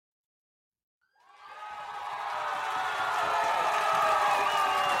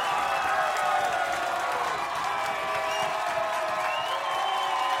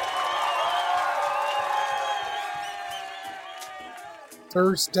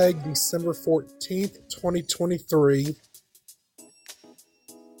Thursday, December 14th, 2023.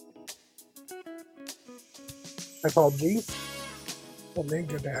 I called G. Well, man,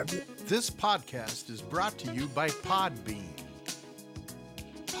 good to have you. This podcast is brought to you by Podbean.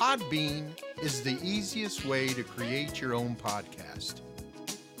 Podbean is the easiest way to create your own podcast.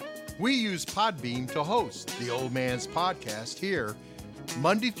 We use Podbean to host the Old Man's Podcast here,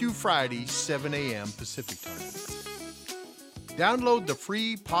 Monday through Friday, 7 a.m. Pacific Time. Download the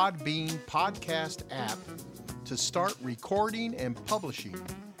free Podbean podcast app to start recording and publishing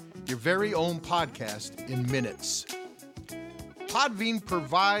your very own podcast in minutes. Podbean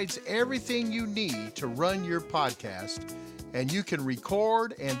provides everything you need to run your podcast, and you can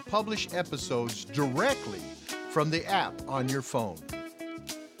record and publish episodes directly from the app on your phone.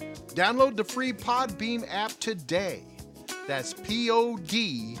 Download the free Podbean app today. That's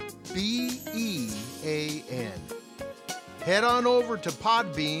Podbean. Head on over to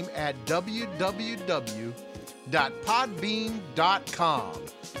Podbean at www.podbean.com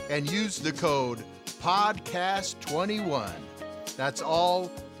and use the code podcast21. That's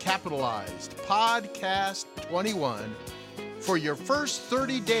all capitalized, podcast21, for your first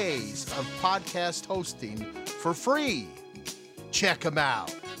 30 days of podcast hosting for free. Check them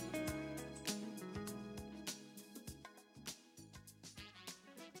out.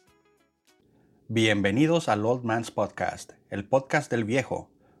 Bienvenidos al Old Man's Podcast, el podcast del viejo.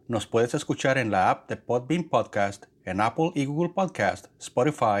 Nos puedes escuchar en la app de Podbean Podcast, en Apple y Google Podcast,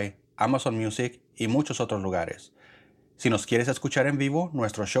 Spotify, Amazon Music y muchos otros lugares. Si nos quieres escuchar en vivo,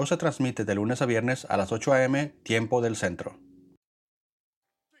 nuestro show se transmite de lunes a viernes a las 8 a.m. tiempo del centro.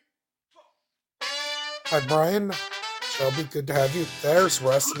 Hi, Brian. Shelby, good to have you. There's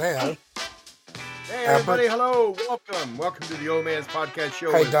Russ now. Hey, everybody. Hello. Welcome to the Old Man's Podcast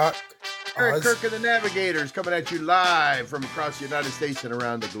Show. Hey, Doc. Eric Kirk and the Navigators coming at you live from across the United States and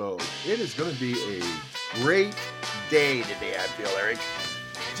around the globe. It is going to be a great day today, I feel, Eric.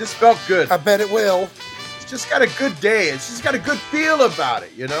 Just felt good. I bet it will. It's just got a good day. It's just got a good feel about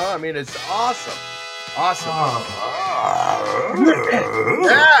it, you know? I mean, it's awesome. Awesome.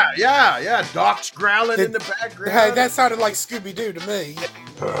 Yeah. Doc's growling in the background. Hey, that sounded like Scooby-Doo to me.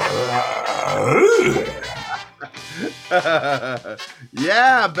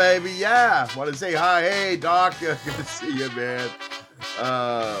 Yeah, baby, yeah. Want to say hi. Hey, Doc. Good to see you, man.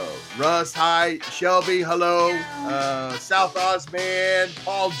 Russ, hi. Shelby, hello. South Oz, man.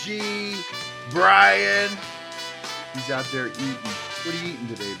 Paul G. Brian. He's out there eating. What are you eating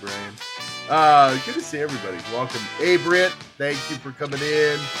today, Brian? Good to see everybody. Welcome. Hey, Brent. Thank you for coming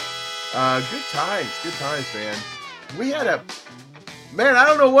in. Good times, man. We had Man, I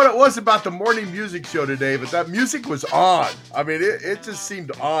don't know what it was about the morning music show today, but that music was on. I mean, it just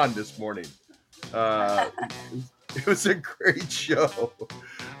seemed on this morning. It was a great show.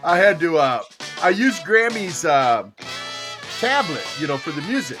 I had to, I used Grammy's tablet, you know, for the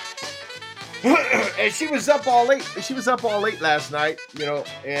music. And she was up all late. Last night, you know,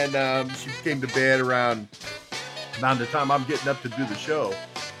 and she came to bed around the time I'm getting up to do the show.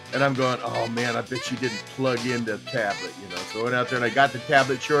 And I'm going, oh, man, I bet you didn't plug in the tablet, you know. So I went out there and I got the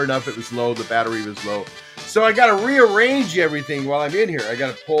tablet. Sure enough, it was low. The battery was low. So I got to rearrange everything while I'm in here. I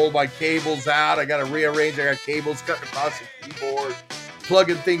got to pull my cables out. I got to rearrange. I got cables cutting across the keyboard,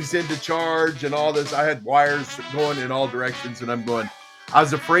 plugging things into charge and all this. I had wires going in all directions. And I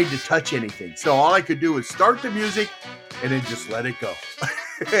was afraid to touch anything. So all I could do was start the music and then just let it go.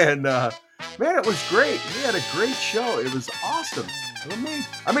 And, man, it was great. We had a great show. It was awesome.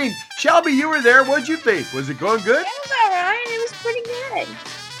 I mean, Shelby, you were there. What'd you think? Was it going good? It was all right. It was pretty good.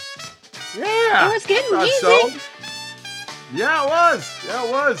 Yeah. It was good music. So. Yeah, it was.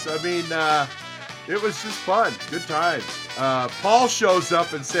 I mean, it was just fun. Good times. Paul shows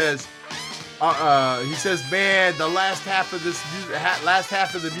up and says, he says, man, the last half of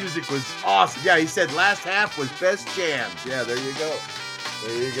the music was awesome. Yeah, he said last half was best jams. Yeah, there you go.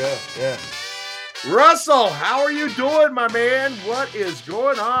 Yeah. Russell, how are you doing, my man? What is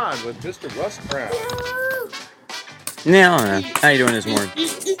going on with Mr. Russ Brown? Yeah, I don't know. How you doing this morning?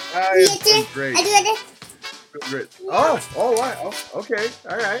 It's great. Great. Oh, okay.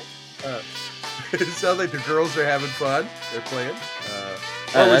 All right. It sounds like the girls are having fun. They're playing.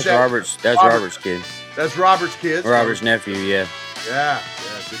 That's Robert's kid. That's Robert's kid. Robert's nephew, yeah. Yeah,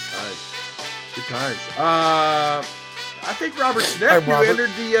 good times. I think Robert's nephew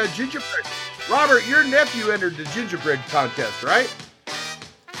entered the gingerbread. Robert, your nephew entered the gingerbread contest, right?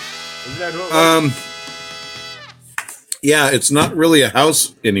 Isn't that who it was? Yeah, it's not really a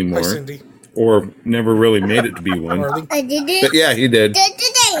house anymore. Hi, Cindy. Or never really made it to be one. I did it. But yeah, he did.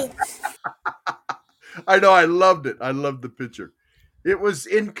 Today. I know, I loved it. I loved the picture. It was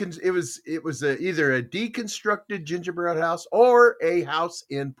either a deconstructed gingerbread house or a house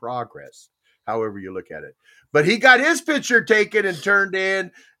in progress, however you look at it. But he got his picture taken and turned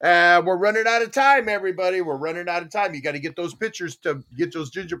in. We're running out of time, everybody. We're running out of time. You got to get those pictures to get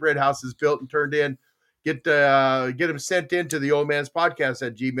those gingerbread houses built and turned in. Get them sent in to the old man's podcast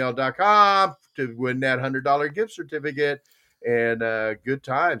at gmail.com to win that $100 gift certificate. And good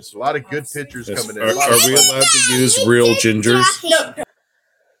times. A lot of good pictures coming in. Are we allowed to use real gingers?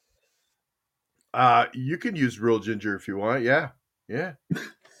 You can use real ginger if you want. Yeah.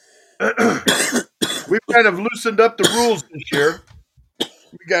 We've kind of loosened up the rules this year.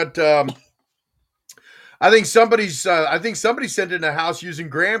 We got I think somebody sent in a house using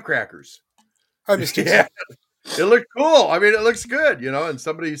graham crackers. I missed it. Yeah. It looked cool. I mean, it looks good, and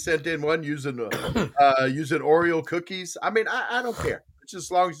somebody sent in one using Oreo cookies. I mean, I don't care. Just as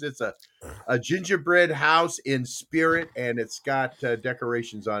long as it's a gingerbread house in spirit and it's got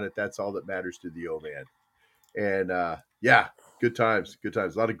decorations on it, that's all that matters to the old man. And yeah, good times.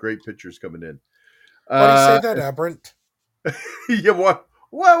 A lot of great pictures coming in. Why do you say that, Aberrant? Yeah,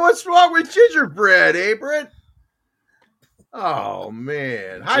 what's wrong with gingerbread, Aberrant? Oh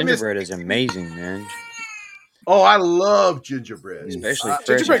man, gingerbread is amazing, man. Oh, I love gingerbread, especially fresh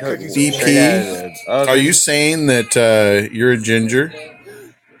gingerbread cookies. DP, are you saying that you're a ginger?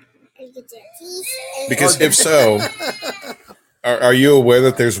 Because if so, are you aware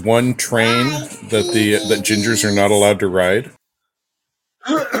that there's one train that gingers are not allowed to ride?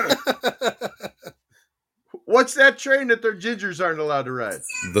 What's that train that their gingers aren't allowed to ride?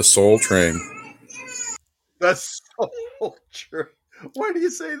 The Soul Train. The Soul Train. Why do you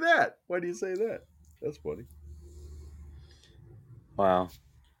say that? That's funny. Wow.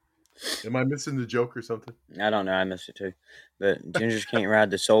 Am I missing the joke or something? I don't know. I missed it too. But gingers can't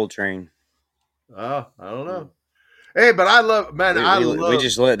ride the Soul Train. Oh, I don't know. Hey, but I love, man. We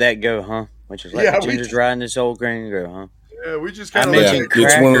just let that go, huh? We just let the gingers riding the Soul Train go, huh? Yeah, we just kind of.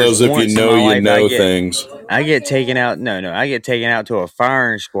 It's one of those if you know things. I get taken out. No, I get taken out to a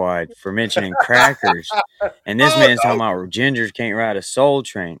firing squad for mentioning crackers, and this man's talking about gingers can't ride a Soul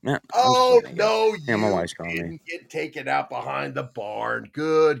Train. No, my wife's calling me. Get taken out behind the barn.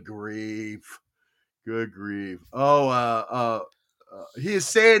 Good grief. Oh, he is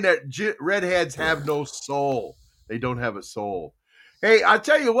saying that redheads have no soul. They don't have a soul. Hey, I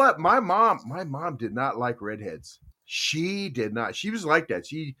tell you what, my mom did not like redheads. She did not. She was like that.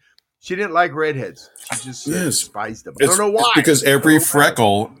 She didn't like redheads. She just despised them. I don't know why. Because every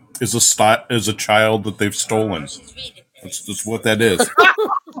freckle is a child that they've stolen. That's what that is.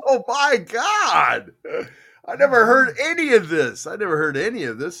 Oh my God! I never heard any of this.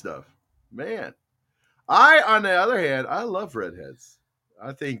 Stuff, man. On the other hand, I love redheads.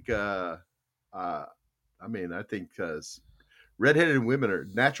 I think.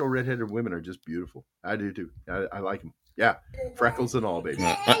 Natural redheaded women are just beautiful. I do too. I like them. Yeah, freckles and all, baby.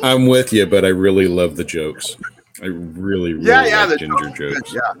 I'm with you, but I really love the jokes. I really like ginger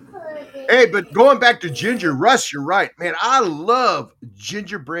jokes. Yeah. Hey, but going back to ginger, Russ, you're right, man. I love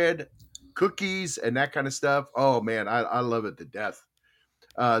gingerbread cookies and that kind of stuff. Oh man, I love it to death.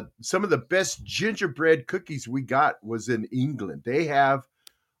 Some of the best gingerbread cookies we got was in England. They have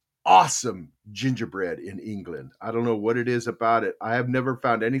awesome gingerbread in England. I don't know what it is about it. I have never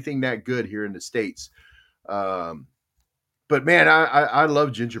found anything that good here in the States. But man, I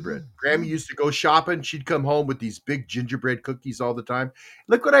love gingerbread. Grammy used to go shopping. She'd come home with these big gingerbread cookies all the time.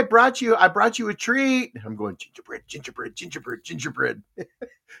 Look what I brought you. I brought you a treat. I'm going gingerbread. And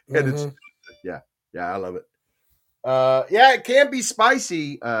it's I love it. It can be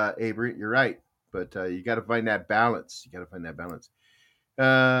spicy, Avery. You're right. But you got to find that balance.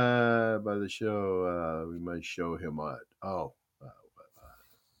 By the show, we might show him what. I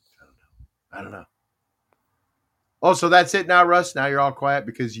don't know. Oh, so that's it now, Russ. Now you're all quiet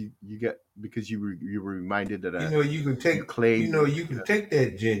because you were reminded that you can take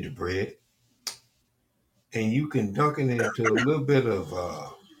that gingerbread and you can dunk it into a little bit of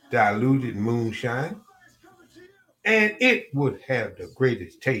diluted moonshine, and it would have the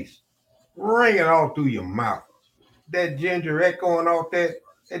greatest taste, ringing all through your mouth. That ginger echoing off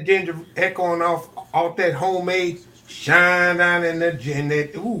that homemade shine down in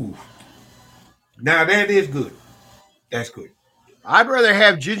that. Ooh, now that is good. That's good. I'd rather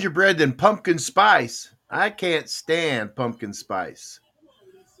have gingerbread than pumpkin spice. I can't stand pumpkin spice.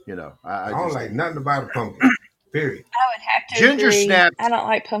 I don't like nothing about a pumpkin. Period. I would have to ginger agree. snaps. I don't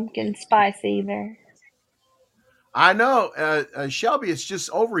like pumpkin spice either. I know, Shelby. It's just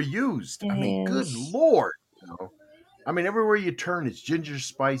overused. I mean, good Lord. Everywhere you turn, it's ginger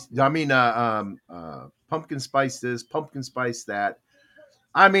spice. Pumpkin spice this, pumpkin spice that.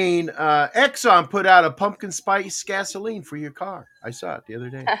 I mean, Exxon put out a pumpkin spice gasoline for your car. I saw it the other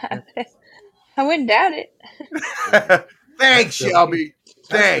day. I wouldn't doubt it. Yeah. That Thanks, stuff, Shelby. that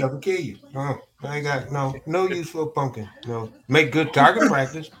Thanks. stuff will kill you. I ain't got no use for a pumpkin. No, make good target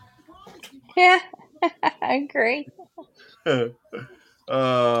practice. Yeah, I agree.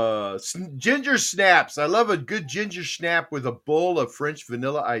 Ginger snaps. I love a good ginger snap with a bowl of French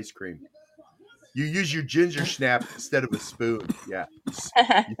vanilla ice cream. You use your ginger snap instead of a spoon. Yeah. You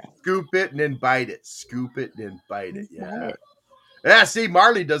scoop it and then bite it. Scoop it and then bite it. Yeah. Yeah, see,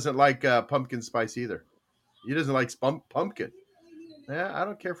 Marley doesn't like pumpkin spice either. He doesn't like pumpkin. Yeah, I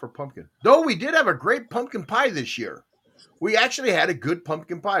don't care for pumpkin. Though we did have a great pumpkin pie this year. We actually had a good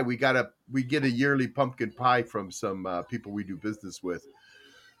pumpkin pie. We get a yearly pumpkin pie from some people we do business with.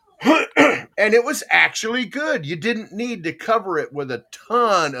 And it was actually good. You didn't need to cover it with a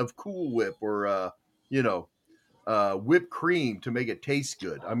ton of Cool Whip or whipped cream to make it taste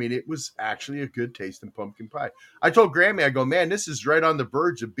good. I mean, it was actually a good tasting pumpkin pie. I told Grammy, I go, man, this is right on the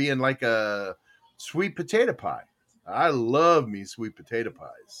verge of being like a sweet potato pie. I love me sweet potato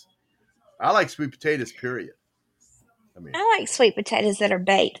pies. I like sweet potatoes, period. I mean, I like sweet potatoes that are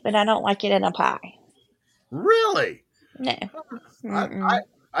baked, but I don't like it in a pie. really? No. I, I,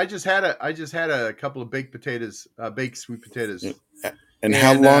 I just had a couple of baked potatoes, baked sweet potatoes. And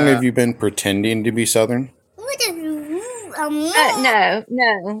how long have you been pretending to be Southern? No.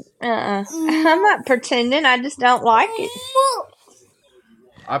 I'm not pretending. I just don't like it.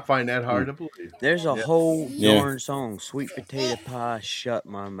 I find that hard to believe. There's a whole darn song, "Sweet Potato Pie, Shut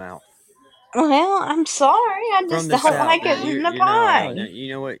My Mouth." Well, I'm sorry. I just From the don't South. like it You're in a not pie. allowed. Now,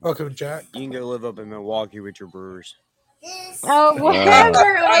 you know what? Welcome, Jack. You can go live up in Milwaukee with your brewers. Oh,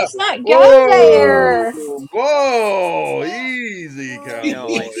 whatever. Let's not go there. Whoa, easy, cowboy. You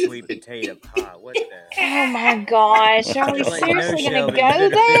don't like sweet potato pie. What the? Oh my gosh. Are we Just let you know, seriously going Shelby, to go you better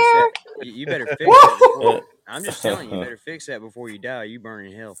fix there? that. You better fix that before. I'm just telling you, you better fix that before you die. You burn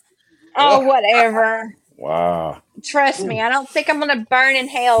in hell. Oh, whatever. Wow. Trust me, I don't think I'm going to burn in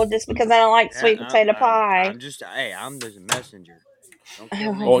hell just because I don't like sweet potato pie. I'm just the messenger. Don't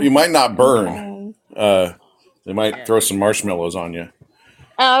kill me. Well, you might not burn. Okay. They might throw some marshmallows on you.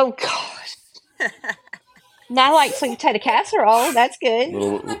 Oh, gosh. Now I like sweet potato casserole. That's good.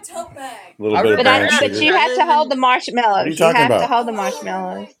 Little bit of But brown but sugar. you have to hold the marshmallows. What are you talking have to about? hold the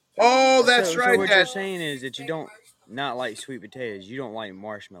marshmallows. Oh, that's So right. what you're saying is that you don't not like sweet potatoes. You don't like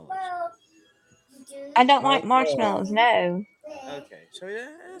marshmallows. I don't like marshmallows. No. Okay, so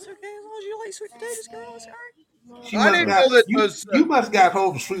that's okay as long as you like sweet potatoes, girl. It's all right. I didn't know that was. You must got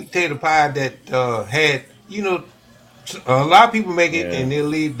hold of sweet potato pie that had a lot of people make it and they'll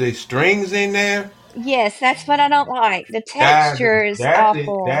leave the strings in there. Yes, that's what I don't like. The texture is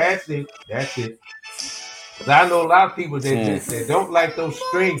awful. That's it. Because I know a lot of people that don't like those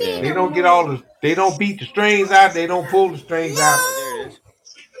strings. Yeah. They don't they don't beat the strings out. They don't pull the strings out. There it is.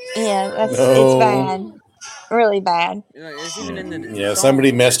 Yeah, it's No. bad. Really bad. You know, it's even in the Yeah, song,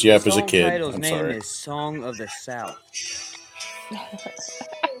 somebody messed you the up as a song kid. title's I'm name sorry. is "Song of the South."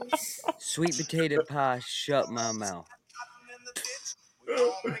 Sweet potato pie, shut my mouth.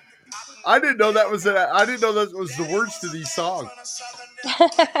 I didn't know that was. I didn't know that was the words to these songs.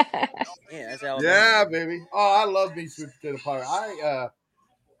 Yeah, that's Alabama. Yeah, baby. Oh, I love me sweet potato pie.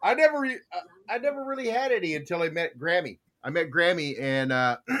 I never really had any until I met Grammy. I met Grammy and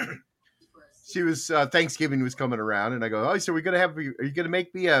she was Thanksgiving was coming around, and I go, "Oh, so we're gonna have? Are you gonna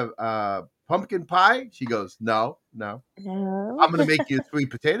make me a pumpkin pie?" She goes, "No. No. I'm gonna make you a sweet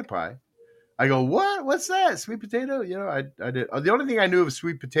potato pie." I go, "What? What's that? Sweet potato?" You know, I did. The only thing I knew of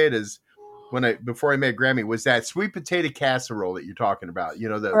sweet potatoes before I met Grammy was that sweet potato casserole that you're talking about. You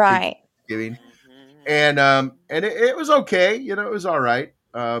know, the Right. Thanksgiving, and it was okay. You know, it was all right.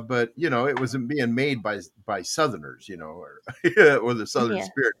 But you know, it wasn't being made by Southerners, you know, or the Southern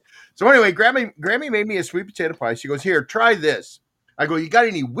spirit. So anyway, Grammy made me a sweet potato pie. She goes, "Here, try this." I go, "You got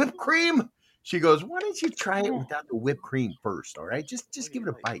any whipped cream?" She goes, "Why don't you try it without the whipped cream first? All right, just give it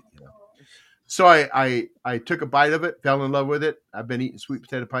a bite, you know." So I took a bite of it, fell in love with it. I've been eating sweet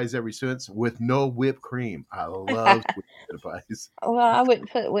potato pies ever since with no whipped cream. I love sweet potato pies. Well, I wouldn't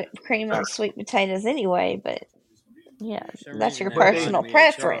put whipped cream on sweet potatoes anyway, but yeah, that's your personal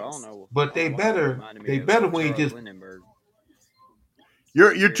preference. But they better when you just.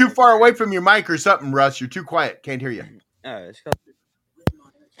 You're too far away from your mic or something, Russ. You're too quiet. Can't hear you. It's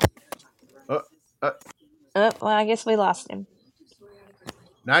well, I guess we lost him.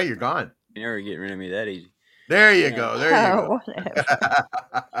 Now you're gone. You're never getting rid of me that easy. There you go. There you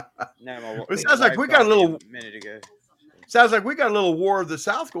go. It sounds like we got a little. Minute ago. Sounds like we got a little War of the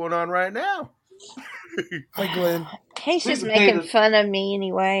South going on right now. Hi, Glenn. He's Sweet just making potatoes. fun of me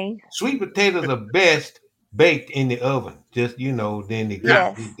anyway. Sweet potatoes are best baked in the oven. Just then they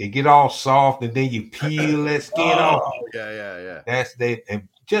Yes. get all soft, and then you peel that skin off. Oh, yeah. That's they and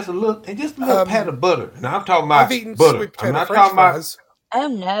just a little pat of butter. Now I'm talking I've about eaten butter. sweet I'm potato not French talking about. fries. Oh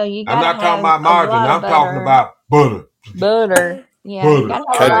no, you I'm gotta not talking have about a margarine. lot of I'm talking butter. about butter. Butter. Yeah, Butter. you gotta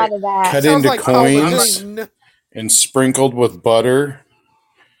have a Cut, lot of that. cut Sounds into like coins collagen. and sprinkled with butter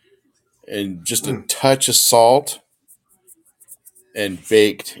and just a touch of salt and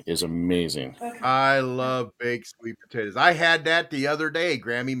baked is amazing. I love baked sweet potatoes. I had that the other day.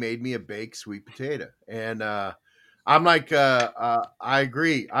 Grammy made me a baked sweet potato, and I'm like, I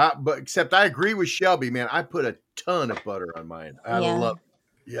agree. But except I agree with Shelby, man. I put a ton of butter on mine. I Yeah. love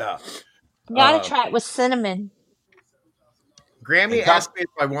it. Yeah. You gotta try it with cinnamon. Grammy asked me if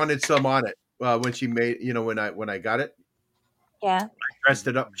I wanted some on it when she made, when I got it. Yeah. I dressed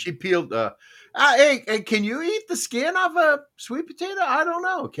it up. She peeled. Hey, can you eat the skin off a sweet potato? I don't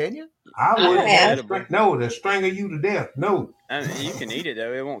know. Can you? I I wouldn't. have. No, they'll strangle you to death. No. I mean, you can eat it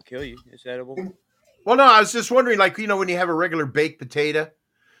though; it won't kill you. It's edible. Well, no, I was just wondering, like, when you have a regular baked potato,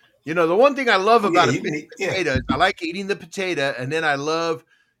 the one thing I love about a baked potato is I like eating the potato, and then I love,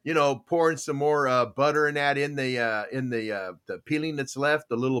 pouring some more butter in that in the peeling that's left,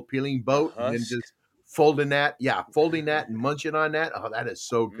 the little peeling boat, and then just folding that and munching on that. Oh, that is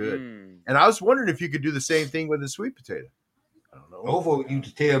so good. And I was wondering if you could do the same thing with a sweet potato. I don't know. Old folks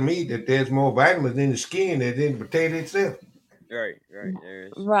used to tell me that there's more vitamins in the skin than in the potato itself. Right. There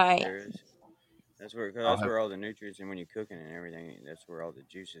is. Right. There is. That's where all the nutrients, and when you're cooking and everything, that's where all the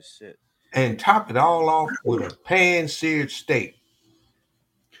juices sit. And top it all off with a pan-seared steak.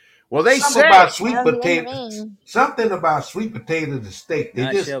 Well, they something say about sweet potatoes. Something about sweet potatoes and steak.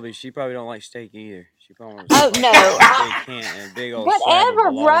 Not Shelby. She probably don't like steak either. She probably wants no! big can and big old slab of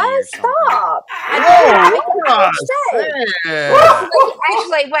Whatever, bologna or Russ, something. stop!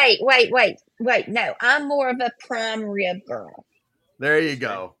 Actually, wait. No, I'm more of a prime rib girl. There you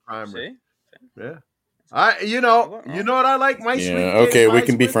go. Prime rib. Yeah. You know what I like my sweet potatoes. Okay, we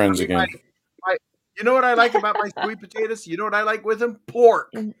can be friends again. You know what I like about my sweet potatoes? You know what I like with them?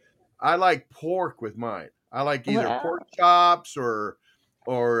 Pork. I like pork with mine. I like either pork chops or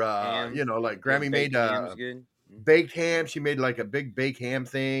like Grammy made baked ham. She made like a big baked ham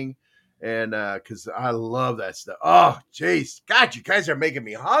thing, and because I love that stuff. Oh, jeez, God, you guys are making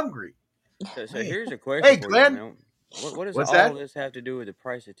me hungry. So here's a question. Hey, for Glenn. You, man. What does What's all that? this have to do with the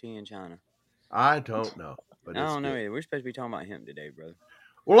price of tea in China? I don't know. But I don't know either. We're supposed to be talking about hemp today, brother.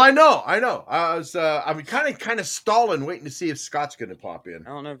 Well, I know. I'm kind of stalling, waiting to see if Scott's going to pop in.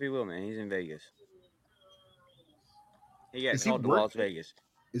 I don't know if he will, man. He's in Vegas. He got called to Las Vegas.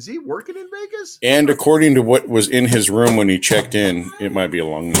 Is he working in Vegas? And according to what was in his room when he checked in, it might be a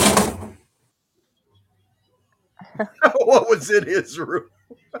long night. What was in his room?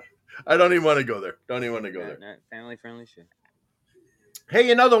 I don't even want to go there. Not family friendly shit.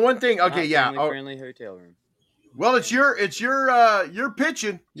 Hey, the one thing. Okay, family friendly hotel room. Well, you're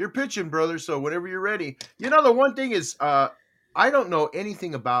pitching, brother. So whenever you're ready, the one thing is, I don't know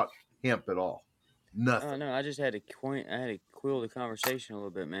anything about hemp at all. Nothing. Oh no, I just had to quill the conversation a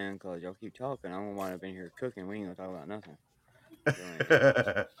little bit, man, because y'all keep talking. I'm gonna wind up in here cooking. We ain't gonna talk about nothing.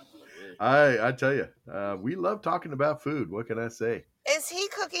 I tell you, we love talking about food. What can I say? Is he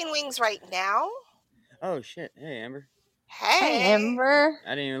cooking wings right now? Oh shit! Hey, Amber. Hey, Amber.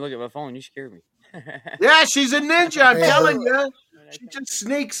 I didn't even look at my phone. You scared me. Yeah, she's a ninja. I'm telling you, she just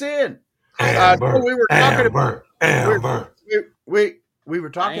sneaks in. We were talking about Amber. We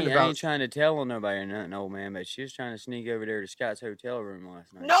were talking about. I ain't trying to tell on nobody or nothing, old man, but she was trying to sneak over there to Scott's hotel room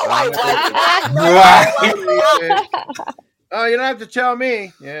last night. No, I wasn't. Oh, you don't have to tell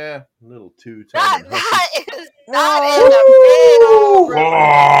me. Yeah, a little too tight. Not in the big old room.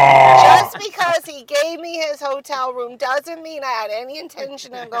 Just because he gave me his hotel room doesn't mean I had any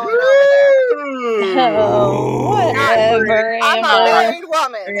intention of going over there. Whatever, I'm a married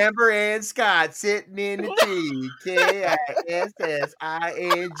woman. Amber and Scott sitting in the tree.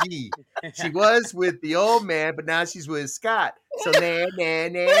 KISSING. She was with the old man, but now she's with Scott. So and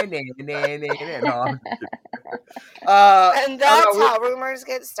that's how rumors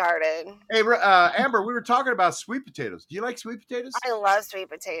get started. Hey, Amber, we were talking about sweet potatoes. Do you like sweet potatoes? I love sweet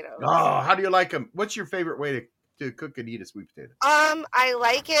potatoes. Oh, how do you like them? What's your favorite way to cook and eat a sweet potato? I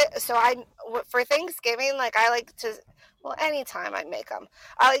like it. So for Thanksgiving, like I like to, well, anytime I make them,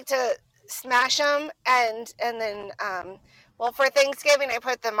 I like to smash them and then, for Thanksgiving, I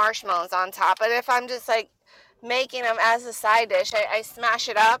put the marshmallows on top. But if I'm just like making them as a side dish, I smash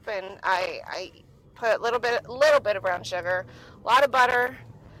it up and I put a little bit of brown sugar, a lot of butter,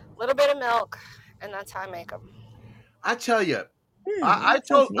 a little bit of milk, and that's how I make them. I tell you, I that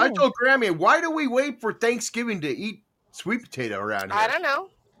sounds good. told Grammy, why do we wait for Thanksgiving to eat sweet potato around here? I don't know.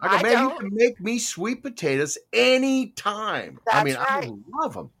 I go, I man, you don't. can make me sweet potatoes anytime. I mean, That's right. I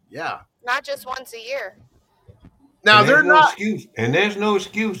love them. Yeah. Not just once a year. Now And they're there's no not. excuse. And there's no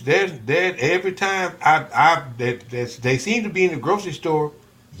excuse. There's every time they seem to be in the grocery store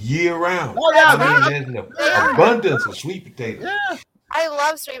year round. Oh yeah, I That's mean, right. there's an They are. abundance of sweet potatoes. yeah. I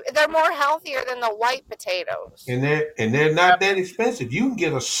love sweet. They're more healthier than the white potatoes. And they're not that expensive. You can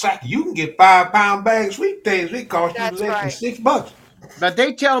get a sack. You can get 5-pound bag of sweet potatoes. It costs you That's less right. than $6. But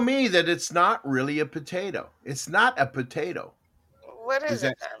they tell me that it's not really a potato. It's not a potato. What is Is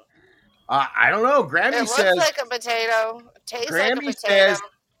it that? then? I don't know. It Grammy looks says. like a potato. Tastes like a Grammy potato. says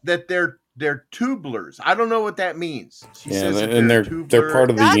that they're tubulars. I don't know what that means. She Yeah, says that and they're tubular. part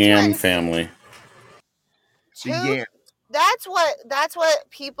of the That's yam what- family. The yam. That's what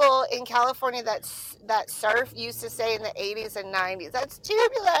people in California that surf used to say in the 80s and 90s. That's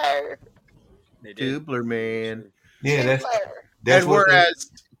tubular. They did. Tubular, man. Yeah, Tubular. that's And what they-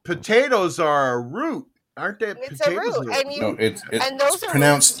 whereas potatoes are a root, aren't they? It's a Potatoes root, are and you No, it's and those are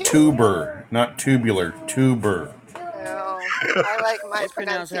pronounced roots, too. tuber, not tubular. Tuber. No, I like my It's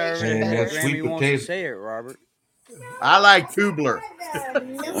pronounced however pronunciation And better. that's sweet Grammy wants to potato. say it, Robert. I like tubular.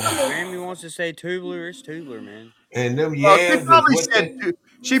 Grammy wants to say tubular. It's tubular, man. And them Well, yams is what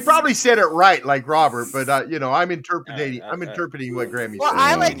she probably said it right, like Robert, but I'm interpreting. I'm interpreting what Grammy Well, said.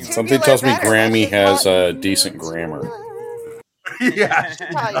 I like tubular Something tells me better. Grammy That's just has decent grammar. Yeah, She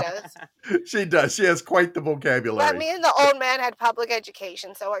probably does. she does. She has quite the vocabulary. But me and the old man had public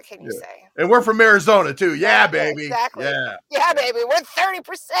education, so what can you Yeah. say? And we're from Arizona too. Yeah, baby. Exactly. Yeah. Yeah, baby. We're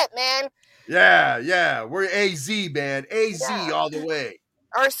 30%, man. Yeah. We're AZ, man. AZ Yeah. all the way.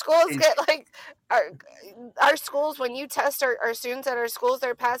 Our schools get like our schools, when you test our students at our schools,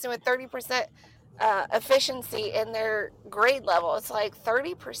 they're passing with 30% efficiency in their grade level. It's like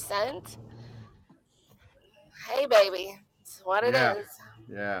 30%. Hey, baby, it's what it is.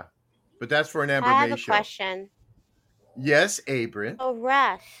 Yeah. But that's for an I Amber have May a show. question. Yes, Abrin. Oh,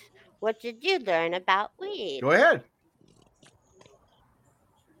 Russ, what did you learn about weed? Go ahead.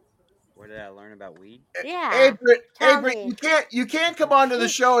 Where did I learn about weed? Yeah. Tell Abrin, me. you can't come onto the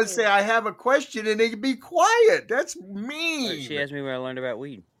show and Teach say me. I have a question and then be quiet. That's mean. She asked me where I learned about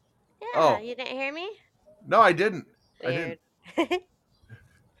weed. Yeah, Oh. you didn't hear me? No, I didn't. Weird.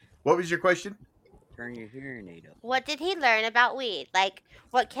 What was your question? Turn your hearing aid up. What did he learn about weed? Like,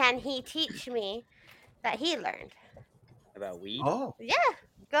 what can he teach me that he learned? About weed? Oh. Yeah,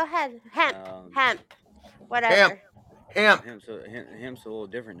 go ahead. Hemp, Hemp. whatever. Hemp. Hemp's a little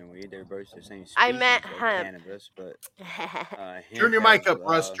different than weed. They're both the same species I meant of hemp. cannabis, but Turn your mic up,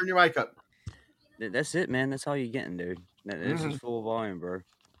 Russ. Turn your mic up. That's it, man. That's all you're getting, dude. This is full volume, bro.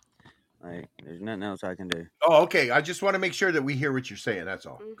 Like, there's nothing else I can do. Oh, okay. I just want to make sure that we hear what you're saying. That's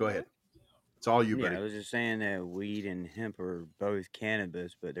all. Go ahead. It's all you, Yeah, buddy. I was just saying that weed and hemp are both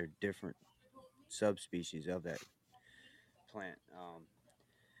cannabis, but they're different subspecies of that plant.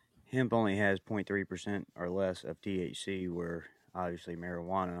 Hemp only has 0.3% or less of THC, where obviously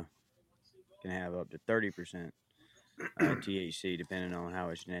marijuana can have up to 30% THC, depending on how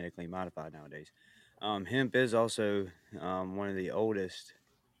it's genetically modified nowadays. Hemp is also one of the oldest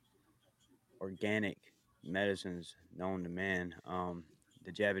organic medicines known to man.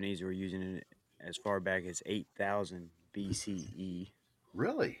 The Japanese were using it as far back as 8,000 BCE.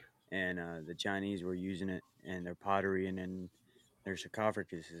 Really? And the Chinese were using it in their pottery and in their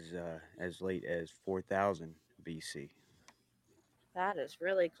sarcophaguses as late as 4,000 BC. That is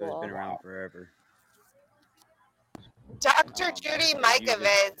really So cool. it's been around forever. Dr. Judy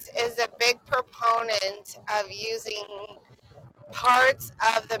Mikovits is a big proponent of using parts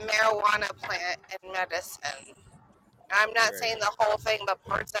of the marijuana plant in medicine. I'm not saying the whole thing, but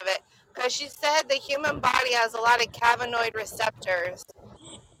parts of it. Because she said the human body has a lot of cannabinoid receptors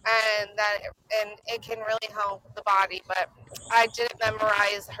and it can really help the body. But I didn't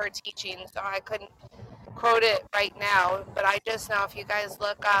memorize her teaching, so I couldn't quote it right now. But I just know if you guys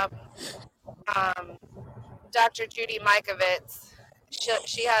look up Dr. Judy Mikovits,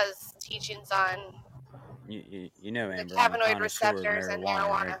 she has teachings on You know, Amber, the I'm a cannabinoid connoisseur of receptors and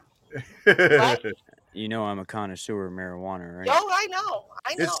marijuana, marijuana. right? What? You know I'm a connoisseur of marijuana, right? Oh, I know.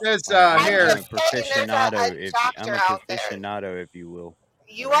 It says I'm here. a proficionado, doctor out there. if you will.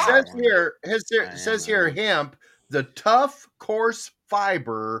 You of are. marijuana. Says here hemp, the tough, coarse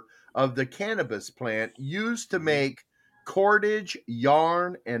fiber of the cannabis plant used to make cordage,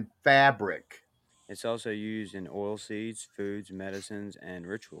 yarn, and fabric. It's also used in oil seeds, foods, medicines, and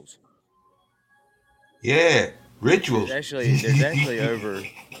rituals. Yeah, rituals. There's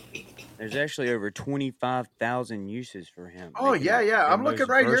actually There's actually over 25,000 uses for hemp, Oh making yeah, it yeah. the I'm most looking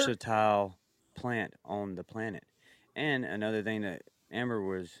right here. versatile plant on the planet. And another thing that Amber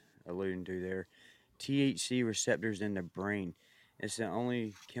was alluding to there, THC receptors in the brain. It's the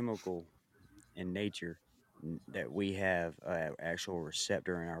only chemical in nature that we have an actual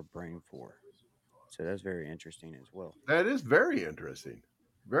receptor in our brain for. So that's very interesting as well. That is very interesting.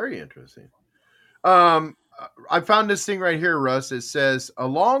 Very interesting. I found this thing right here, Russ. It says,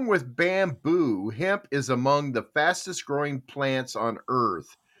 along with bamboo, hemp is among the fastest growing plants on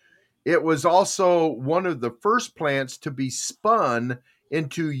Earth. It was also one of the first plants to be spun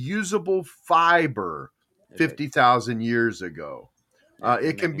into usable fiber That's right. 50,000 years ago. Yep, they're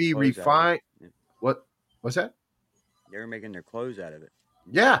It can making be clothes out of it. refined. Yep. What's that? They're making their clothes out of it.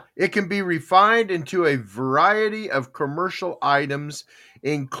 Yeah, it can be refined into a variety of commercial items,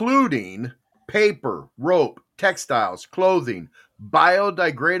 including paper, rope, textiles, clothing,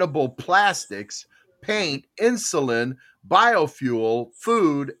 biodegradable plastics, Hmm. paint, insulin, biofuel,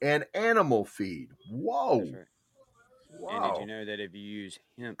 food, and animal feed. That's Whoa. right. And did you Wow. know that if you use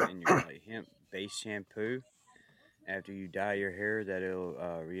hemp in your like hemp-based shampoo after you dye your hair, that it'll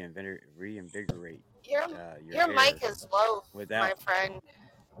reinvigorate Your your your hair mic is low, my without. friend.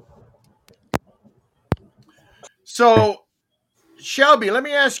 So, Shelby, let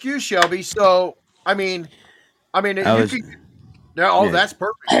me ask you, Shelby. So, I you was can. Oh, yeah. that's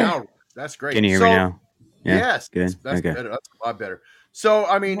perfect. Now, that's Can great. you hear me So, now? Yeah. yes, Good. that's Okay. better. That's a lot better. So,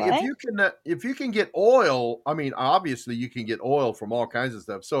 What? if you can get oil, obviously you can get oil from all kinds of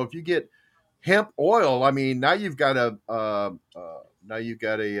stuff. So, if you get hemp oil, now you've got what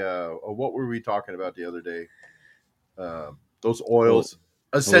were we talking about the other day? Those Well, oils,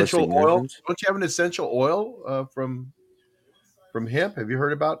 holistic essential oil. mushrooms. Don't you have an essential oil from hemp? Have you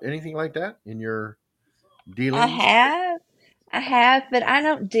heard about anything like that in your I dealings? have. I have, but I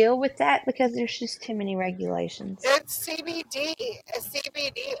don't deal with that because there's just too many regulations. It's CBD. A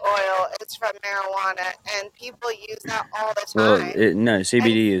CBD oil is from marijuana, and people use that all the Well, time. And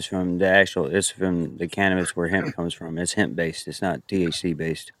CBD is from the actual. It's from the cannabis where hemp comes from. It's hemp based. It's not THC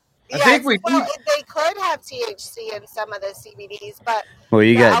based. I think yes, we well, need. they could have THC in some of the CBDs, but Well,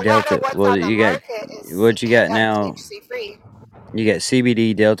 you got a lot of Delta. what's Well, on the market is what you got now. THC free. You got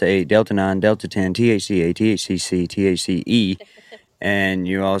CBD, Delta 8, Delta 9, Delta 10, THCA, THCC, THCE, and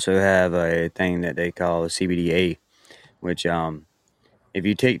you also have a thing that they call CBDA, which if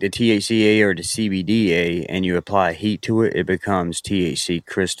you take the THCA or the CBDA and you apply heat to it, it becomes THC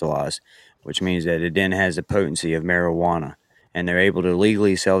crystallized, which means that it then has the potency of marijuana. And they're able to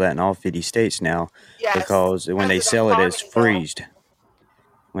legally sell that in all 50 states now Yes, because when because they of the sell it as farming bill. freezed,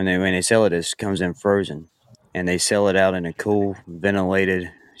 when they sell it, it comes in frozen, and they sell it out in a cool,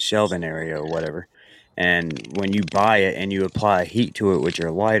 ventilated shelving area or whatever. And when you buy it and you apply heat to it with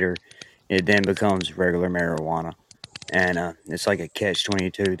your lighter, it then becomes regular marijuana. And it's like a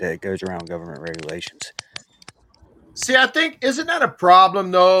catch-22 that goes around government regulations. See, I think isn't that a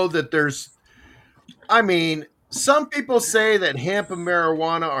problem though that some people say that hemp and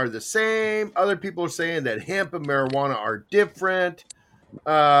marijuana are the same. Other people are saying that hemp and marijuana are different.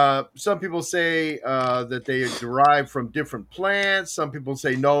 Some people say that they derive from different plants. Some people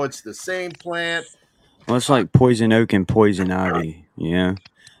say no, it's the same plant. Well, it's Uh like poison oak and poison ivy.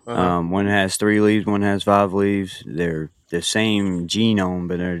 huh. One has 3 leaves, one has 5 leaves. They're the same genome,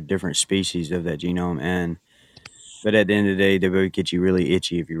 but they're different species of that genome. But at the end of the day, they both get you really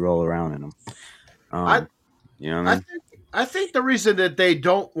itchy if you roll around in them. I You know what I I mean? think I think the reason that they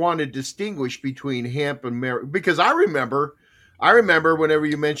don't want to distinguish between hemp and because I remember whenever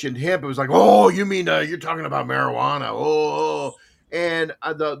you mentioned hemp, it was like, oh, you mean you're talking about marijuana? Oh, and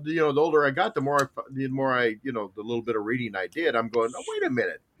the older I got, the more I the little bit of reading I did, I'm going, oh, wait a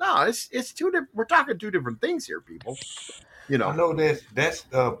minute, no, it's two different. We're talking two different things here, people. You I know, know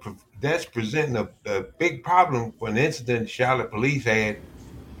that's presenting a big problem for an incident Charlotte police had.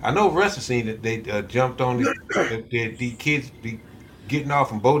 I know Russ has seen that they jumped on the kids getting off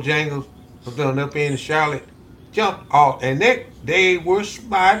from Bojangles, something up in Charlotte, jumped off, and they were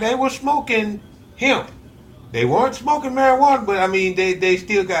smoking hemp. They weren't smoking marijuana, but I mean they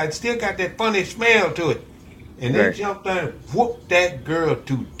still got that funny smell to it. And they Right, jumped down and whooped that girl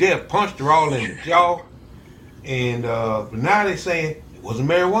to death, punched her all in the jaw. And now they're saying it wasn't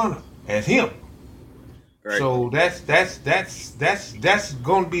marijuana, it's hemp. right, So that's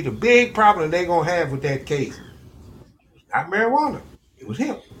going to be the big problem they're going to have with that case. Not marijuana, it was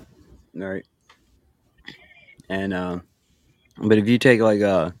hemp. right. And but if you take like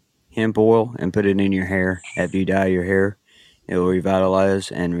hemp oil and put it in your hair after you dye your hair, it will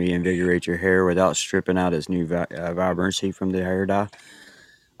revitalize and reinvigorate your hair without stripping out its new vibrancy from the hair dye.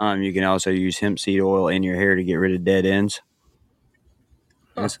 You can also use hemp seed oil in your hair to get rid of dead ends.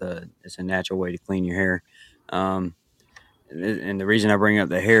 It's a natural way to clean your hair. And the reason I bring up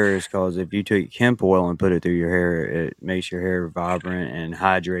the hair is because if you took hemp oil and put it through your hair, it makes your hair vibrant and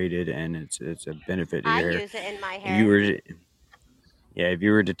hydrated, and it's a benefit to I your hair. use it in my If you hair. were to, if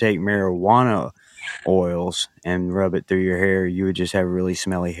you were to take marijuana oils and rub it through your hair, you would just have really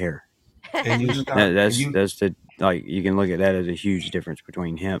smelly hair. And you stop. That's the you can look at that as a huge difference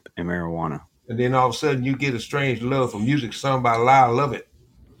between hemp and marijuana. And then all of a sudden you get a strange love for music sung by Lyle Lovett.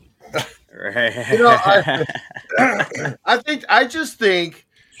 You know, I just think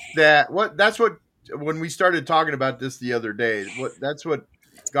that when we started talking about this the other day, that's what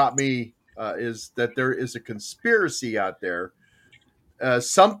got me is that there is a conspiracy out there.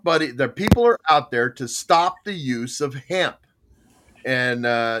 The people are out there to stop the use of hemp and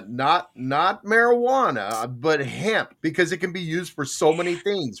not marijuana, but hemp, because it can be used for so many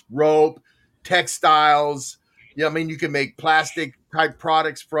things: rope, textiles. Yeah, I mean, you can make plastic type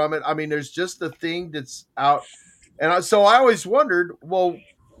products from it. I mean, there's just a thing that's out, and so I always wondered, well,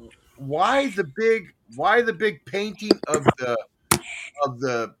 why the big painting of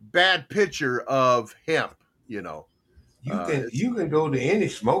the bad picture of hemp? You know, You can go to any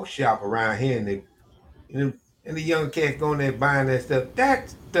smoke shop around here and the young cat going there buying that stuff. That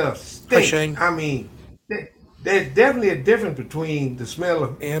stuff stinks. Shane. I mean, there's definitely a difference between the smell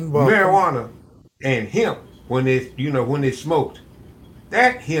of And marijuana and hemp when it's smoked.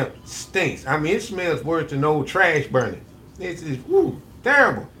 That hemp stinks. I mean, it smells worse than old trash burning. It's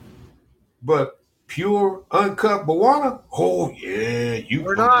terrible. But pure uncut marijuana, oh yeah,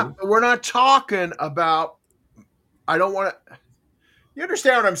 we're not talking about. I don't want to. You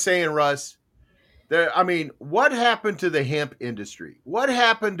understand what I'm saying, Russ? I mean, what happened to the hemp industry? What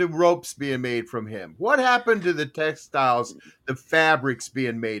happened to ropes being made from hemp? What happened to the textiles, the fabrics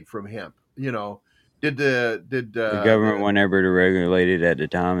being made from hemp? You know, did the government went ever to regulate it at the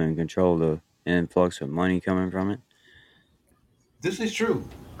time and control the influx of money coming from it? This is true.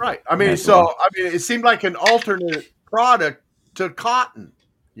 Right. I mean, it seemed like an alternate product to cotton,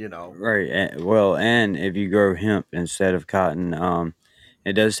 you know. Right. Well, and if you grow hemp instead of cotton,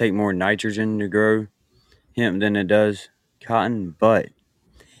 it does take more nitrogen to grow hemp than it does cotton, but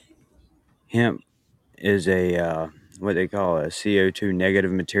hemp is a what they call a CO2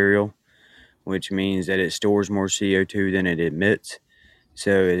 negative material, which means that it stores more CO2 than it emits.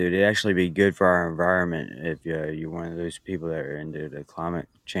 So it would actually be good for our environment if you're one of those people that are into the climate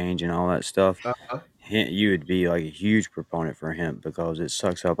change and all that stuff. You would be like a huge proponent for hemp because it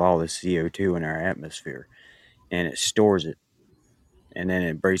sucks up all the CO2 in our atmosphere and it stores it, and then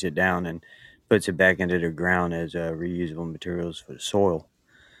it breaks it down and puts it back into the ground as reusable materials for the soil.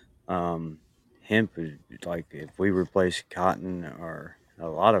 Hemp is like, if we replace cotton or a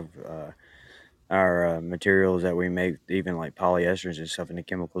lot of our materials that we make, even like polyesters and stuff, and the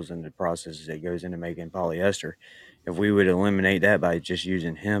chemicals and the processes that goes into making polyester, if we would eliminate that by just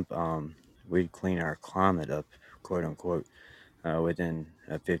using hemp, we'd clean our climate up, quote unquote, within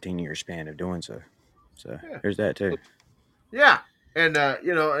a 15-year span of doing so. So there's that too. Yeah. And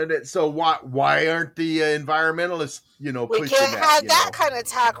so why aren't the environmentalists, We pushing can't that? have that kind of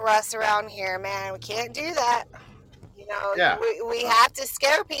talk, Russ, around here, man. We can't do that. Yeah. We have to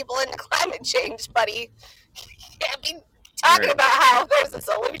scare people into climate change, buddy. You can't be talking about how there's a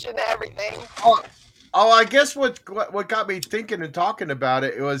solution to everything. I guess what got me thinking and talking about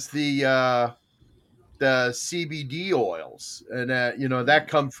it was the CBD oils, and that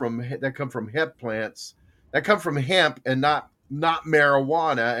come from hemp plants, that come from hemp and not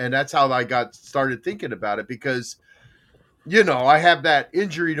marijuana, and that's how I got started thinking about it, because I have that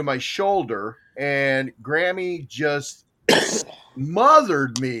injury to my shoulder, and Grammy just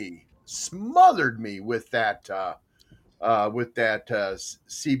smothered me with that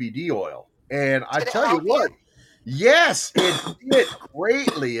CBD oil, and I tell you what. Yes, it did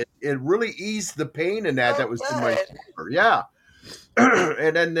greatly. It really eased the pain in that was in my shoulder. Yeah.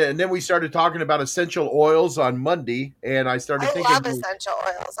 and then we started talking about essential oils on Monday, and I started thinking. I love essential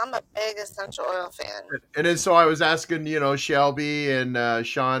oils. I'm a big essential oil fan. And then so I was asking, Shelby and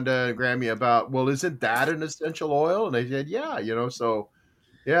Shonda and Grammy about, well, isn't that an essential oil? And they said, yeah, so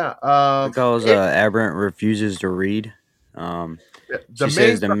yeah. Because Aberrant refuses to read. She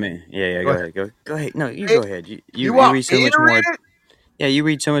says Go ahead. Go ahead. No, you go ahead. You read so much more. Yeah, you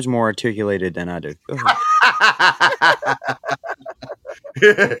read so much more articulated than I do. Go ahead.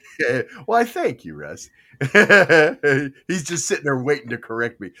 Well, I thank you, Russ. He's just sitting there waiting to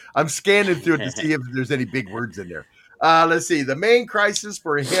correct me. I'm scanning through it to see if there's any big words in there. Let's see. The main crisis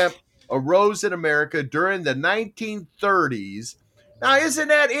for hemp arose in America during the 1930s Now, isn't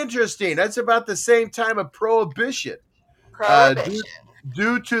that interesting? That's about the same time of Prohibition. Prohibition.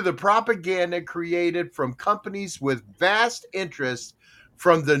 Due to the propaganda created from companies with vast interest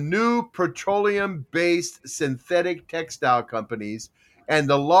from the new petroleum-based synthetic textile companies and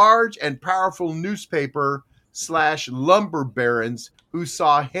the large and powerful newspaper/lumber barons who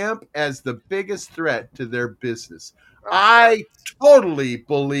saw hemp as the biggest threat to their business. I totally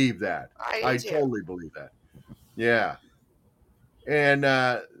believe that. I do too. Totally believe that. Yeah. And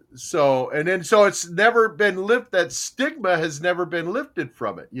so it's never been lifted. That stigma has never been lifted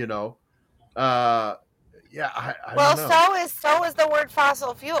from it, I well, don't know. so is the word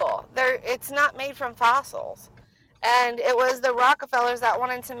fossil fuel. It's not made from fossils. And it was the Rockefellers that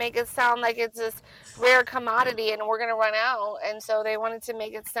wanted to make it sound like it's this rare commodity and we're going to run out. And so they wanted to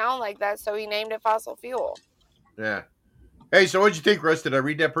make it sound like that. So he named it fossil fuel. Yeah. Hey, so what'd you think, Russ? Did I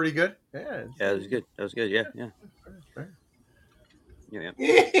read that pretty good? Yeah, that was good. That was good. Yeah.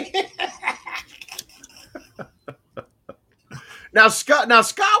 Now Scott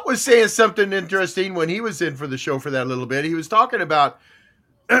was saying something interesting when he was in for the show for that little bit. He was talking about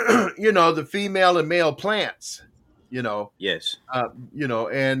the female and male plants, Yes.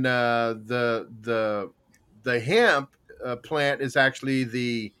 And the hemp plant is actually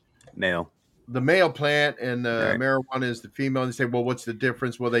the male plant, and marijuana is the female. And they say, well, what's the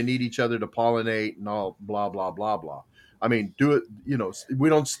difference? Well, they need each other to pollinate and all blah blah blah blah. I mean, do it. We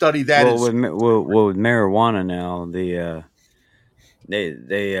don't study that. Well, with marijuana now,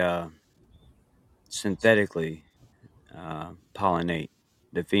 they synthetically pollinate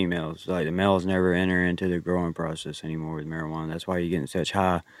the females. Like the males never enter into the growing process anymore with marijuana. That's why you're getting such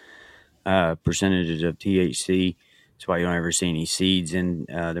high percentages of THC. That's why you don't ever see any seeds in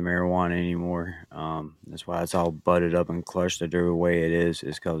the marijuana anymore. That's why it's all budded up and clustered the way it is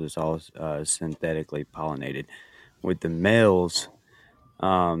because it's all synthetically pollinated. With the males,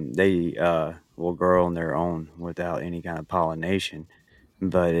 they will grow on their own without any kind of pollination,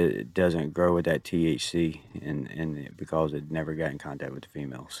 but it doesn't grow with that THC and because it never got in contact with the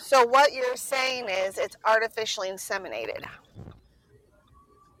females. So what you're saying is it's artificially inseminated.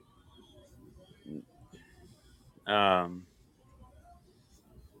 I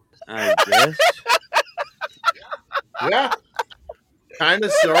guess. Yeah. Kind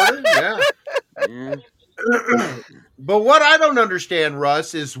of, sort of, yeah. But what I don't understand,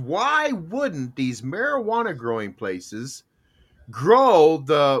 Russ, is why wouldn't these marijuana growing places grow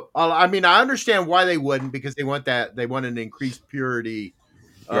the? I mean, I understand why they wouldn't, because they want an increased purity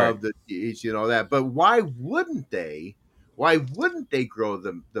of the THC and all that. But why wouldn't they? Why wouldn't they grow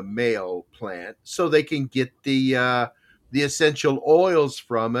the male plant so they can get the essential oils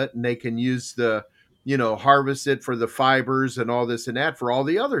from it, and they can use harvest it for the fibers and all this and that for all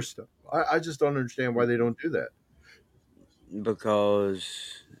the other stuff? I just don't understand why they don't do that. Because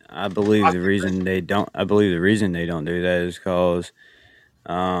I believe the reason they don't do that is because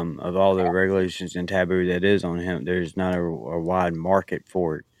of all the regulations and taboo that is on hemp. There's not a wide market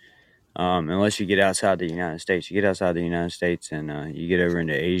for it. Unless you get outside the United States. You get outside the United States and you get over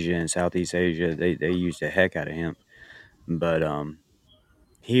into Asia and Southeast Asia, they use the heck out of hemp. But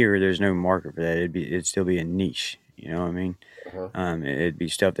here, there's no market for that. It'd still be a niche. You know what I mean? It'd be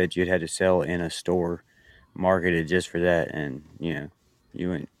stuff that you'd have to sell in a store, marketed just for that, and you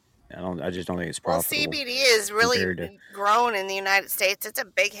wouldn't. I just don't think it's profitable. Well, CBD is really grown in the United States. It's a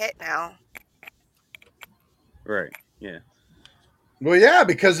big hit now. Right. Yeah. Well, yeah,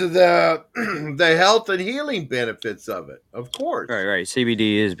 because of the health and healing benefits of it, of course. Right.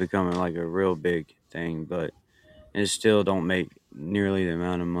 CBD is becoming like a real big thing, but it still don't make nearly the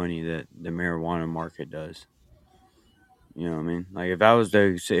amount of money that the marijuana market does. You know what I mean? Like if I was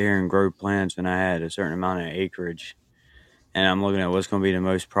to sit here and grow plants and I had a certain amount of acreage, and I'm looking at what's going to be the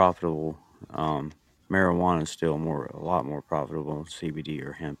most profitable, marijuana is still a lot more profitable than CBD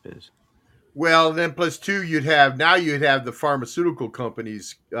or hemp is. Well, then plus two, you'd have the pharmaceutical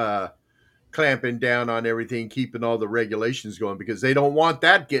companies clamping down on everything, keeping all the regulations going, because they don't want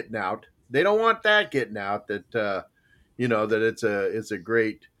that getting out. They don't want that getting out that that it's a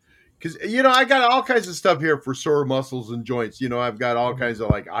great, because I got all kinds of stuff here for sore muscles and joints. I've got all kinds of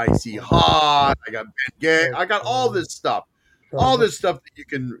like icy hot. I got Ben-Gay. I got all this stuff, that you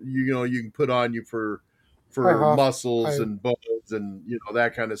can put on you for muscles and bones and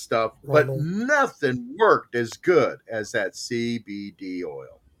that kind of stuff. But nothing worked as good as that CBD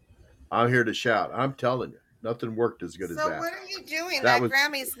oil. I'm here to shout. I'm telling you, nothing worked as good as that. So what are you doing? That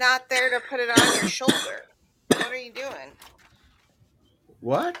Grammy's not there to put it on your shoulder. What are you doing?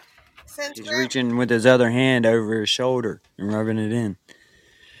 What? He's reaching with his other hand over his shoulder and rubbing it in.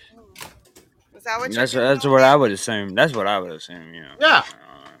 Is that what That's you're doing? that's what I would assume. That's what I would assume. You know.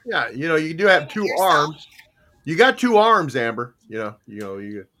 Yeah. You do have two Yourself? arms. You got two arms, Amber. You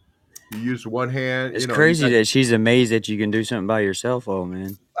use one hand. It's crazy that she's amazed that you can do something by yourself. Oh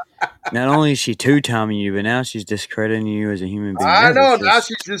man! Not only is she two-timing you, but now she's discrediting you as a human being. I know. Just, Now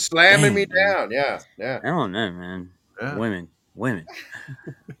she's just slamming me man. down. Yeah. I don't know, man. Yeah. Women.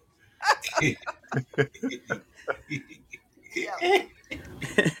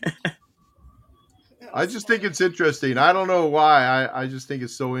 I just think it's interesting. I don't know why. I just think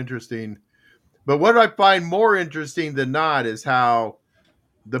it's so interesting. But what I find more interesting than not is how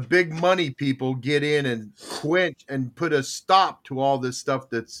the big money people get in and quench and put a stop to all this stuff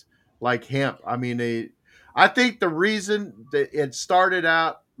that's like hemp. I mean, I think the reason that it started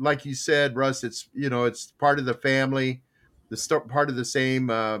out, like you said, Russ, it's part of the family, part of the same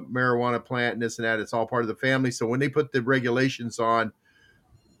marijuana plant and this and that. It's all part of the family. So when they put the regulations on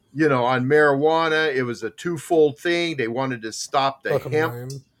marijuana, it was a twofold thing. They wanted to stop the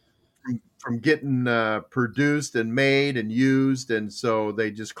hemp from getting produced and made and used, and so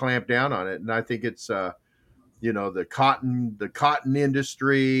they just clamped down on it. And I think it's the cotton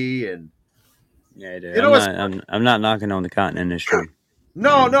industry, and yeah, dude. I'm not knocking on the cotton industry.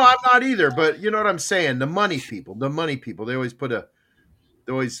 No, I'm not either. But you know what I'm saying? The money people, they always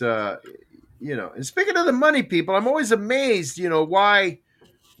and speaking of the money people, I'm always amazed,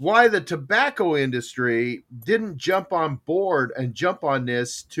 why the tobacco industry didn't jump on board and jump on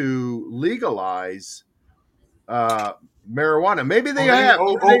this to legalize marijuana. Maybe they have.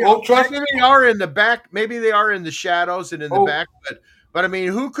 Trust me. Maybe they are in the back. Maybe they are in the shadows and in the back. But I mean,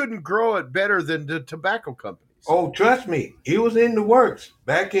 who couldn't grow it better than the tobacco companies? Oh, trust me, it was in the works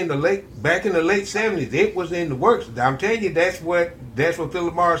back in the late '70s. It was in the works. I'm telling you, that's what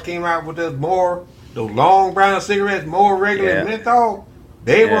Philip Morris came out with those long brown cigarettes, more regular menthol.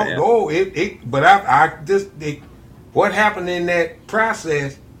 They won't go. What happened in that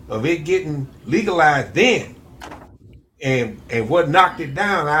process of it getting legalized then, and what knocked it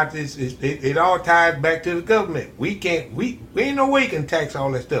down? It all ties back to the government. We ain't no way you can tax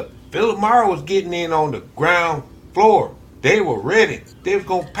all that stuff. Philip Morris was getting in on the ground floor. They were ready. They was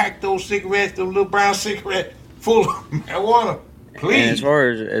gonna pack those cigarettes, those little brown cigarettes, full of marijuana. Please.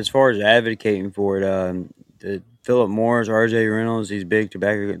 And as far as advocating for it, the Philip Morris, R.J. Reynolds, these big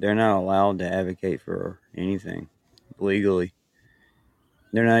tobacco, they're not allowed to advocate for anything legally.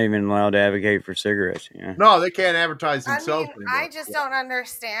 They're not even allowed to advocate for cigarettes. No, they can't advertise themselves. I just don't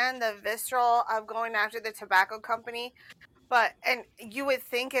understand the visceral of going after the tobacco company. And you would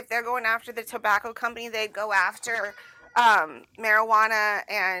think if they're going after the tobacco company, they'd go after marijuana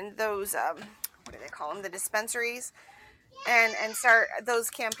and those what do they call them, the dispensaries, and start those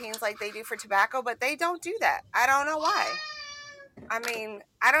campaigns like they do for tobacco. But they don't do that. I don't know why. I mean,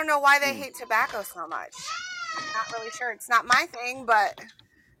 I don't know why they hate tobacco so much. I'm not really sure. It's not my thing, but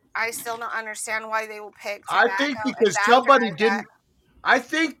I still don't understand why they will pick tobacco. I think because somebody didn't. I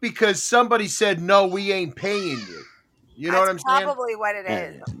think because somebody said, no, we ain't paying you. You know what I'm saying? Probably what it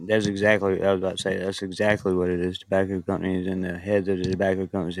is. That's exactly, I was about to say, that's exactly what it is. Tobacco companies and the heads of the tobacco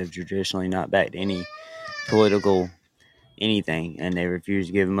companies have traditionally not backed any political anything, and they refuse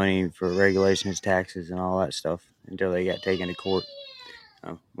to give money for regulations, taxes, and all that stuff until they got taken to court.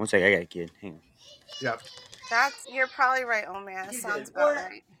 One second, I got a kid. Hang on. Yeah. You're probably right, oh man. That sounds about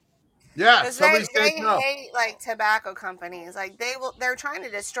right. Yeah, they hate like tobacco companies. Like they're trying to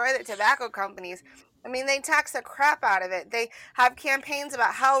destroy the tobacco companies. I mean, they tax the crap out of it. They have campaigns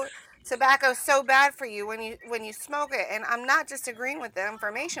about how tobacco's so bad for you when you smoke it. And I'm not disagreeing with the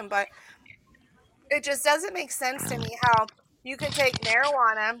information, but it just doesn't make sense to me how you can take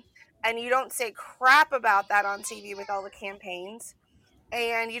marijuana and you don't say crap about that on TV with all the campaigns.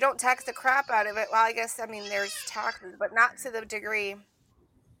 And you don't tax the crap out of it. Well, I guess, there's taxes, but not to the degree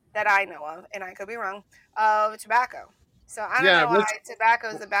that I know of, and I could be wrong, of tobacco. So I don't know why tobacco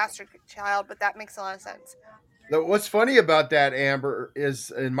is the bastard child, but that makes a lot of sense. What's funny about that, Amber,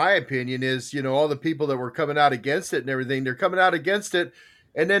 is, in my opinion, is, all the people that were coming out against it and everything, they're coming out against it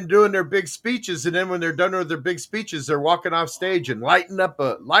and then doing their big speeches. And then when they're done with their big speeches, they're walking off stage and lighting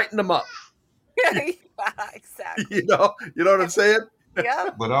them up. Yeah, exactly. You know what I'm saying? Yeah.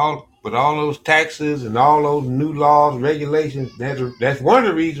 But all those taxes and all those new laws, regulations, that's one of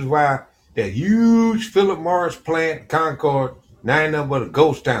the reasons why that huge Philip Morris plant, Concord, now ain't nothing but a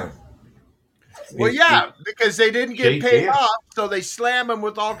ghost town. Well, because they didn't get paid off, so they slam them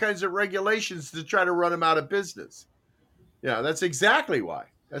with all kinds of regulations to try to run them out of business. Yeah, that's exactly why.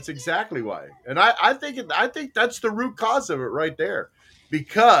 And I think that's the root cause of it right there,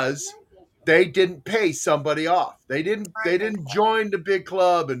 because they didn't pay somebody off. They didn't join the big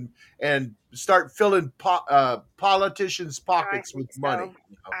club and start filling politicians' No, I pockets think with so. money.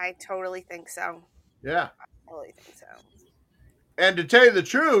 I totally think so. Yeah. I totally think so. And to tell you the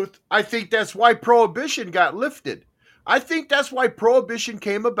truth, I think that's why prohibition got lifted. I think that's why prohibition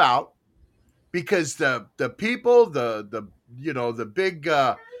came about, because the people, the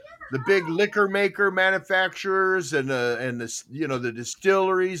big liquor maker manufacturers and the the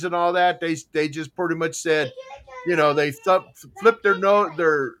distilleries and all that, they just pretty much said, they flip their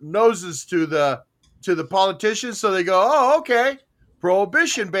noses to the politicians, so they go, oh, okay,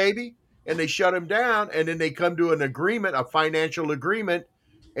 prohibition, baby, and they shut them down, and then they come to an agreement, a financial agreement,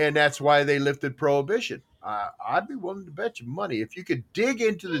 and that's why they lifted prohibition. I'd be willing to bet you money if you could dig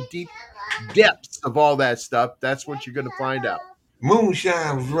into the deep depths of all that stuff, that's what you're going to find out.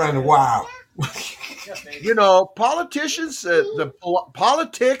 Moonshine was running wild. Politicians,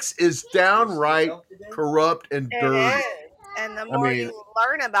 politics is downright corrupt and dirty. It is. And the more you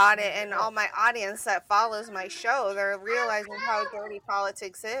learn about it, and all my audience that follows my show, they're realizing how dirty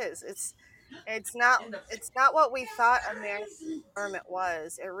politics is. It's not what we thought American government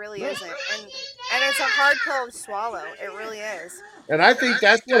was. It really isn't. And it's a hard pill to swallow. It really is. And I think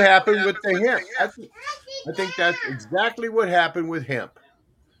that's what happened with the hemp. I think that's exactly what happened with hemp.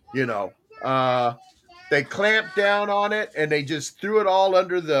 They clamped down on it, and they just threw it all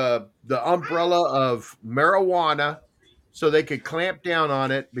under the umbrella of marijuana, so they could clamp down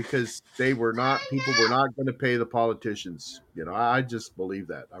on it, because people were not going to pay the politicians. I just believe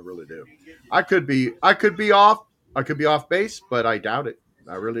that. I really do. I could be off. I could be off base, but I doubt it.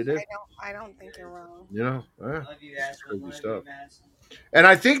 I really do. I don't think you're wrong. It's crazy stuff. And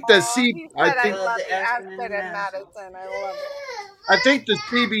I think the I love the Aspen and Madison. I love it. I think the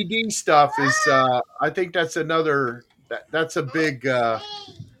CBD stuff is. I think that's another. That's a big.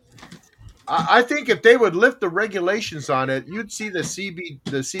 I think if they would lift the regulations on it, you'd see the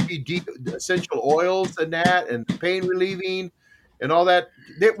CBD essential oils and that, and the pain relieving, and all that.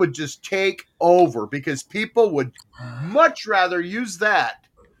 It would just take over, because people would much rather use that.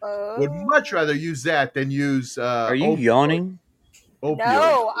 Would much rather use that than use. Are you yawning?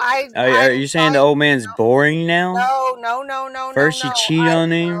 No, Are you saying the old man's boring now? No. First you cheat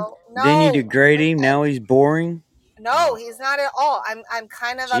on him, then you degrade him. Now he's boring. No, he's not at all. I'm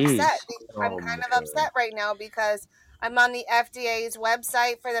kind of upset. I'm kind of upset right now because I'm on the FDA's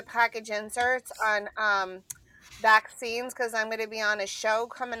website for the package inserts on vaccines, because I'm going to be on a show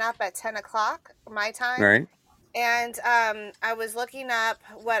coming up at 10 o'clock my time. Right. And I was looking up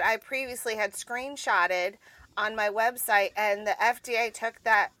what I previously had screenshotted on my website, and the FDA took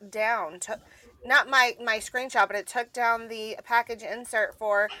that down. Not my screenshot, but it took down the package insert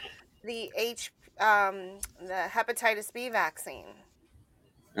for the the hepatitis B vaccine.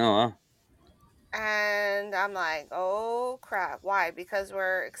 Oh, wow. And I'm like, oh crap. Why? Because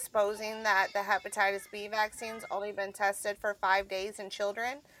we're exposing that the hepatitis B vaccine's only been tested for 5 days in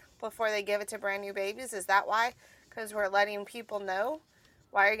children before they give it to brand new babies. Is that why? Because we're letting people know?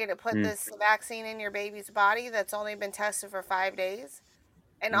 Why are you going to put this vaccine in your baby's body that's only been tested for 5 days?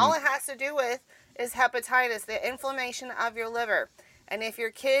 And all it has to do with is hepatitis, the inflammation of your liver. And if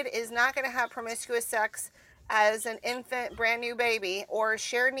your kid is not going to have promiscuous sex as an infant, brand new baby, or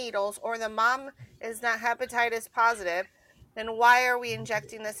share needles, or the mom is not hepatitis positive, then why are we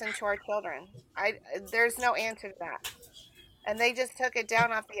injecting this into our children? There's no answer to that. And they just took it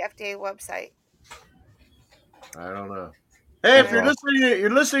down off the FDA website. I don't know. Hey, if you're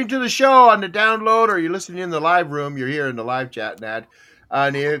listening to the show on the download, or you're listening in the live room, you're here in the live chat, Nad.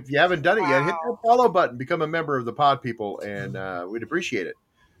 And if you haven't done it yet, hit that follow button, become a member of the Pod People, and we'd appreciate it.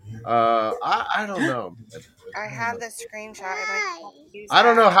 I don't know. I have the screenshot. I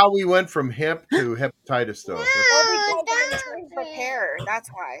don't know how we went from hemp to hepatitis, though. Well, because I'm trying to prepare. That's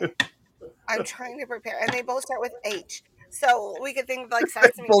why. I'm trying to prepare. And they both start with H. So we could think of like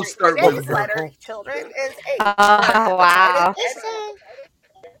Sesame both Street. start Today's with letter, children, is H. Oh, wow.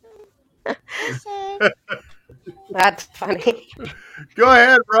 That's funny. Go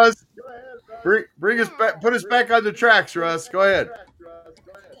ahead, Russ. Bring us back. Put us back on the tracks, Russ. Go ahead.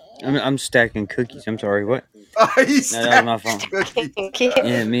 I'm stacking cookies. I'm sorry. What? He's No, that was my phone.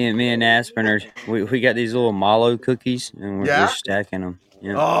 Yeah, me and Aspen are. We got these little mallow cookies, and we're stacking them.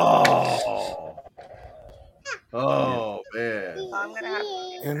 Yeah. Oh man. I'm gonna have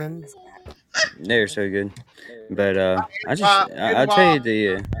to They're so good, but I'll tell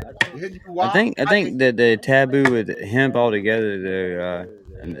you I think that the taboo with hemp altogether,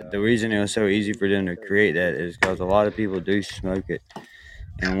 the reason it was so easy for them to create that is because a lot of people do smoke it,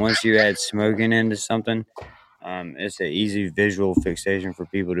 and once you add smoking into something, It's an easy visual fixation for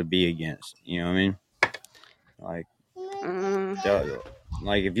people to be against. You know what I mean? Like,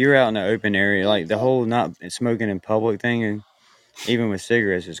 like if you're out in the open area, like the whole not smoking in public thing, and even with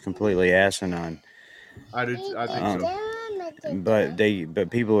cigarettes, is completely asinine. I think so. But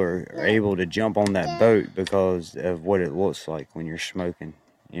people are able to jump on that boat because of what it looks like when you're smoking.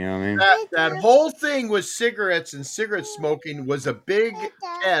 You know what I mean? That whole thing with cigarettes and cigarette smoking was a big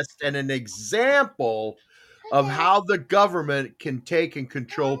test and an example of how the government can take and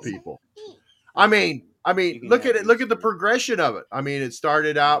control people. I mean, look at it. Look at the progression of it. I mean, it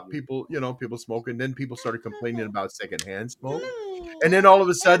started out people smoking, then people started complaining about secondhand smoke, and then all of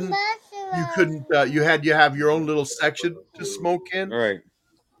a sudden, you couldn't. You had to have your own little section to smoke in, Right.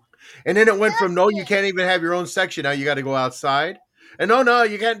 and then it went from no, you can't even have your own section. Now you got to go outside, and no,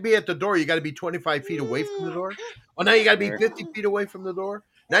 you can't be at the door. You got to be 25 feet away from the door. Oh, now you got to be 50 feet away from the door.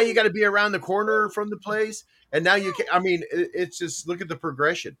 Now you got to be around the corner from the place, and now you can. I mean, it's just look at the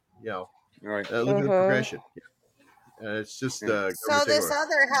progression. Right. Look at the progression. It's just So this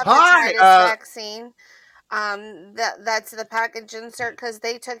other Hi, hepatitis vaccine, that's the package insert, because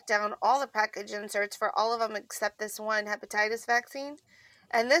they took down all the package inserts for all of them except this one hepatitis vaccine,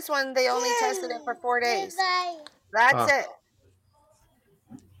 and this one they only tested it for 4 days. That's it.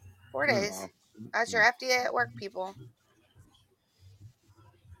 4 days. That's your FDA at work, people.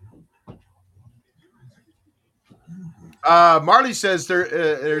 Marley says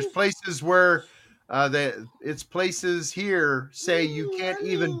there's places where it's places here say you can't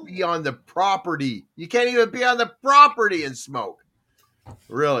even be on the property. You can't even be on the property and smoke.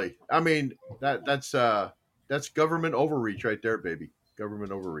 Really? I mean, that's government overreach right there, baby.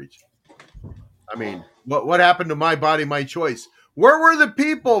 Government overreach. I mean, what happened to my body, my choice? Where were the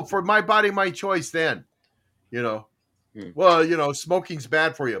people for my body, my choice then? Well, smoking's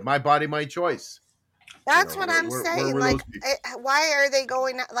bad for you. My body, my choice. That's what I'm saying. Where Like, why are they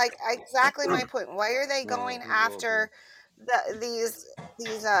going? Like, exactly my point. Why are they going after these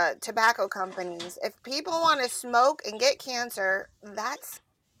tobacco companies? If people want to smoke and get cancer, that's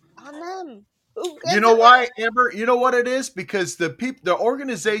on them. You know why, Amber? You know what it is? Because the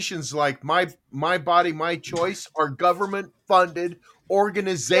organizations like my body, my choice are government funded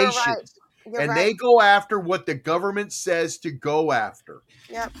organizations, You're and right. they go after what the government says to go after.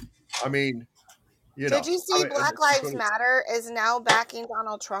 Yep. I mean, Did you see Black Lives Matter is now backing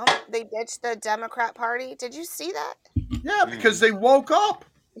Donald Trump? They ditched the Democrat Party. Did you see that? Yeah, because they woke up.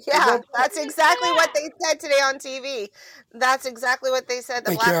 Yeah, that's exactly what they said today on TV. That's exactly what they said.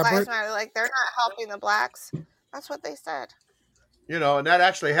 The Black Lives Matter, like they're not helping the blacks. That's what they said. And that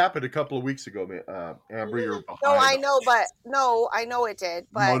actually happened a couple of weeks ago, Amber. You're behind. No, I know it did.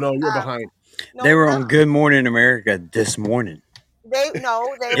 But no, you're behind. They were on Good Morning America this morning. It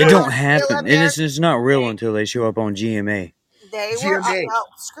don't happen. It's not real until they show up on GMA. They were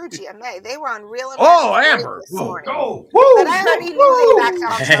screw GMA. They were on Real America. Oh, Amber! This morning. But I already knew they backed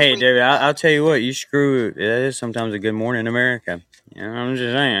out. Hey, dude, I'll tell you what. You screw it. That is sometimes a Good Morning America. I'm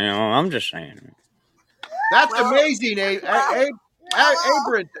just saying. That's amazing, Abe. Abe,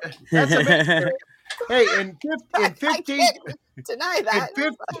 that's amazing. Hey, in 15, deny that.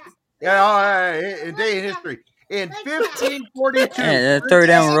 In day in history. In 1542, throw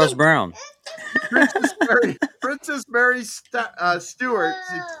down with Russ Brown. Princess Mary Stuart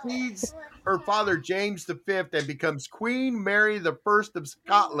succeeds her father James V and becomes Queen Mary I of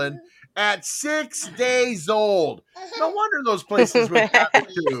Scotland at 6 days old. No wonder those places were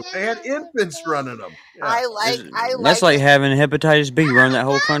too. They had infants running them. Yeah. That's like having hepatitis B run that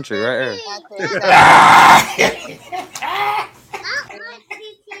whole country right there.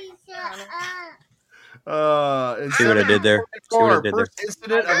 See what I did there? First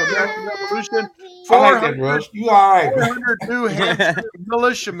incident of American Revolution. 400 New Hampshire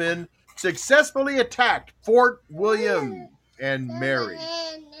militiamen successfully attacked Fort William and Mary.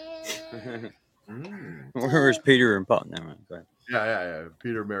 Where's Peter and Paul? No, Yeah.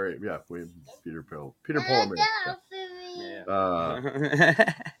 Peter, Mary. Yeah, Peter, Paul, and Mary.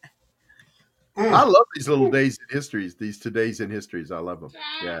 I love these little days in histories. These today's in histories. I love them.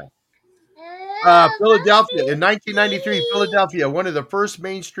 Yeah. Philadelphia in 1993. Philadelphia, one of the first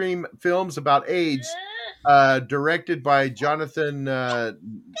mainstream films about AIDS, directed by Jonathan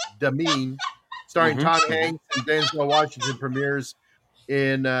Demme, starring Tom Hanks and Denzel Washington, premieres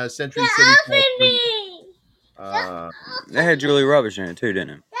in Century City, California. They had Julie Roberts in it too, didn't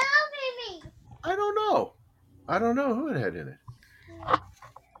it? I don't know who it had in it.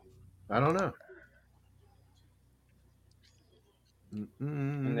 I don't know.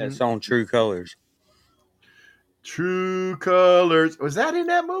 And that song True Colors. True Colors. Was that in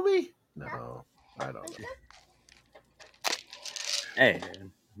that movie? No, I don't know. Hey,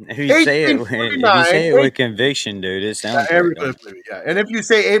 if you say it, with conviction, dude, it sounds right. Everybody believe it, yeah. And if you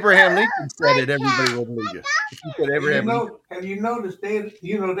say Abraham Lincoln said it, everybody will believe you. If you said Abraham Lincoln. Have you noticed that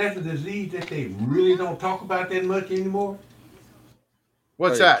that's a disease that they really don't talk about that much anymore?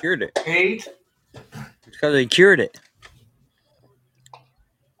 What's that? They cured it. AIDS. Because they cured it.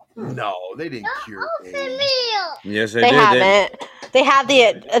 No, they didn't cure AIDS. Yes, They haven't. They have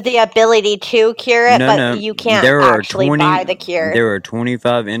the ability to cure it, but you can't actually buy the cure. There are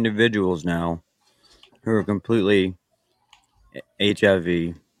 25 individuals now who are completely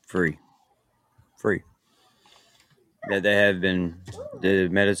HIV free. That they have been, the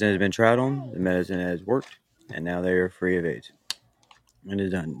medicine has been tried on, the medicine has worked, and now they are free of AIDS. And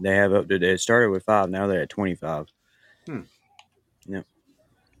it's done. They have up to, it started with 5, now they're at 25. Yep.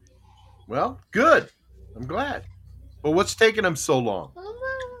 Well, good. I'm glad. But what's taking them so long?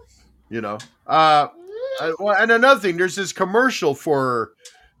 You know? Well, and another thing, there's this commercial for,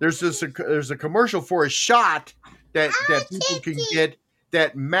 there's a commercial for a shot that people can get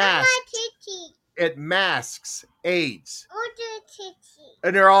that masks AIDS.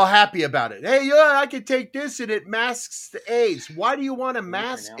 And they're all happy about it. Hey, yeah, I can take this and it masks the AIDS. Why do you want to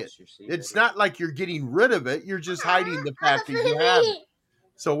mask it? It's not like you're getting rid of it. You're just hiding the fact that you have it.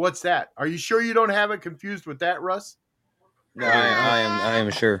 So what's that? Are you sure you don't have it confused with that, Russ? No, I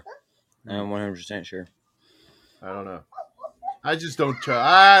am sure. I am 100% sure. I don't know. I just don't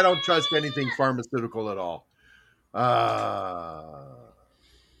I don't trust anything pharmaceutical at all. I'm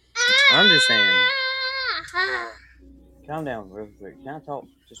just saying. Calm down real quick. Can I talk?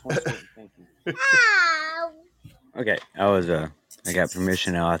 Just one second. Thank you. Okay, I got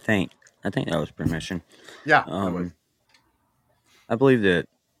permission now. I think that was permission. Yeah. I believe that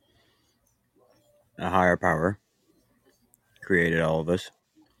a higher power created all of us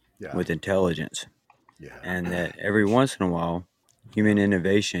with intelligence. Yeah. And that every once in a while, human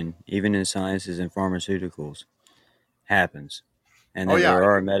innovation, even in sciences and pharmaceuticals, happens. And that there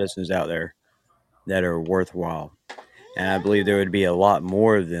are medicines out there that are worthwhile. And I believe there would be a lot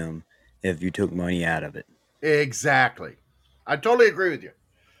more of them if you took money out of it. Exactly. I totally agree with you.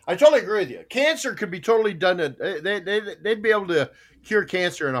 Cancer could be totally done. They'd be able to cure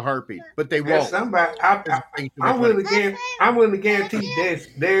cancer in a heartbeat, but they won't. I'm willing to guarantee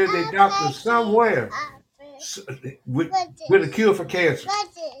there's a doctor somewhere with a cure for cancer.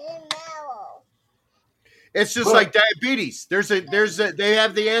 It's just like diabetes. They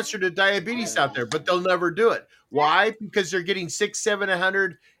have the answer to diabetes out there, but they'll never do it. Why? Because they're getting $600,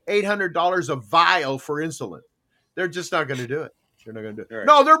 $700, $800 a vial for insulin. They're just not going to do it. They're not going to do it. Right.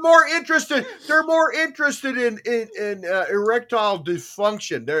 No, they're more interested. They're more interested in erectile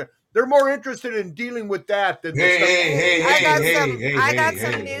dysfunction. They're more interested in dealing with that than I got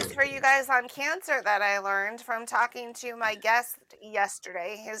some news for you guys on cancer that I learned from talking to my guest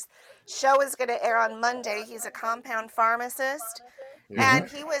yesterday. His show is going to air on Monday. He's a compound pharmacist, and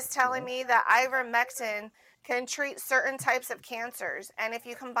he was telling me that ivermectin can treat certain types of cancers, and if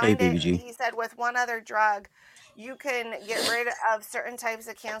you combine it, he said, with one other drug, you can get rid of certain types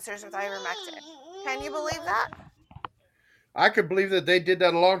of cancers with ivermectin. Can you believe that? I could believe that they did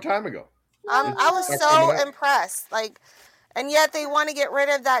that a long time ago. I was so impressed. And yet they want to get rid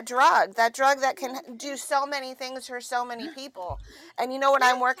of that drug that can do so many things for so many people. And you know what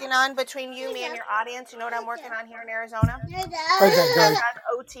I'm working on between you, me, and your audience? You know what I'm working on here in Arizona?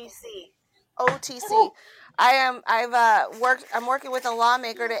 OTC. I'm working with a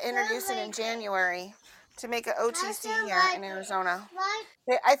lawmaker to introduce it in January to make an OTC here in Arizona.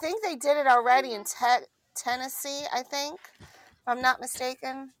 I think they did it already in Tennessee, I think, if I'm not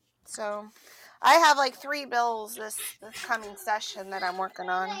mistaken. So I have 3 bills this coming session that I'm working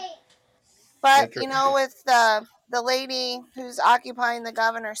on. But, with the lady who's occupying the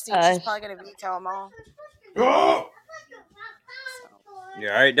governor's seat, she's probably going to veto them all. Oh! You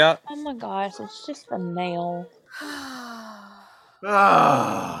all right, Doc? Oh my gosh, it's just a nail.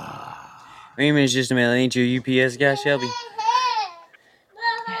 What do you mean it's just a mail? Ain't you a UPS guy, Shelby?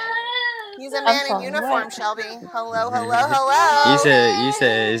 He's a man in uniform, Shelby. Hello. You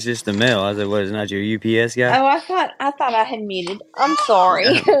said it's just the mail. I said, what? It's not your UPS guy? Oh, I thought I had muted. I'm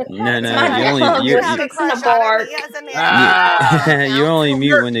sorry. No. You fixing to bark. You only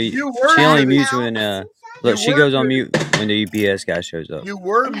mute when she only mutes when look, she goes on mute when the UPS guy shows up. You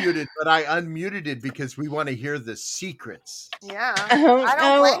were muted, but I unmuted it because we want to hear the secrets. Yeah. I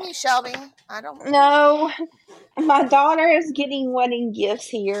don't blame you, Shelby. I don't. No. My daughter is getting wedding gifts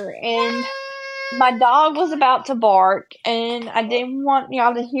here, and my dog was about to bark, and I didn't want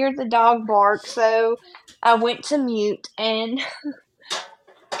y'all to hear the dog bark, so I went to mute, and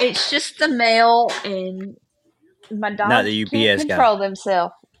it's just the mail, and My Not dogs the can't UPS guy. control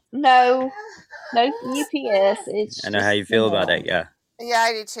themselves. No, no UPS. It's I know how just you the feel about that dog. guy. Yeah,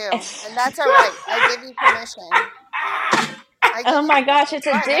 I do too. It's- And that's all right. I give you permission. I give oh you my permission. gosh, it's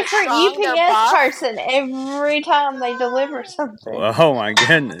a Right, they're different strong, they're UPS buff. person every time they deliver something. Oh my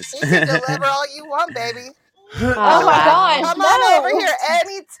goodness. You can deliver all you want, baby. Oh Oh my wow. gosh, Come on over no. here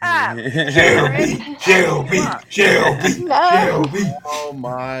anytime. You can Shelby, deliver Shelby, No. Shelby. Oh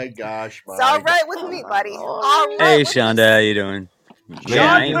my gosh, It's all my right with me, buddy. All right Hey, with Shonda, how you doing?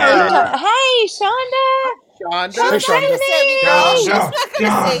 Yeah, I Ladies ain't and Hey, mad at gentlemen, you. Hey, Shonda. Shonda. Hey, What's Shonda ain't Shonda. gonna save you, girl. happening? She's Shonda, not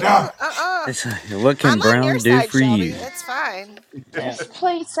gonna save you. Shonda. It's like, what can I'm on your Brown do side, for Shelby. you? It's fine. Yes,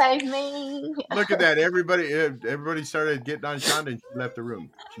 please save me. Look at that. Everybody started getting on Shonda and she left the room.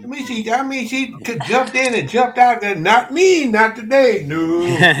 She jumped in and jumped out there. Not me, not today. No.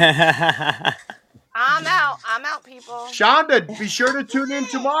 I'm out. I'm out, people. Shonda, be sure to tune in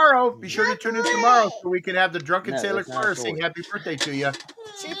tomorrow. Be sure to tune in tomorrow so we can have the Drunken No, Sailor that's not a Choir sing toy. happy birthday to you.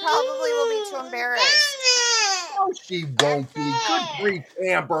 She probably will be too embarrassed. No, she won't be. Good grief,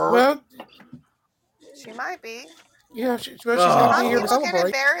 Amber. Well, She might be. yeah, she's Oh. going to Some be here to people get celebrate.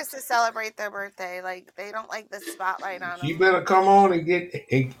 embarrassed to celebrate their birthday. Like they don't like the spotlight on She them. better come on and get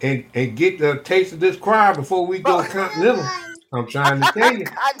the taste of this choir before we go continental. I'm trying to tell you.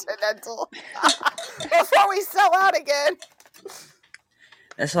 Continental. Before we sell out again.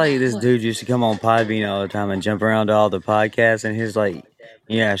 That's like this dude used to come on Podbean all the time and jump around to all the podcasts, and he's like,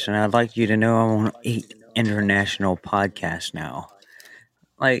 "Yes, and I'd like you to know I'm on 8 international podcasts now."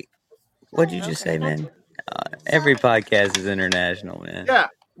 Like, what'd you just say, man? Every podcast is international, man. Yeah,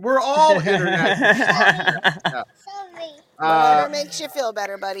 we're all international. Yeah. Whatever makes you feel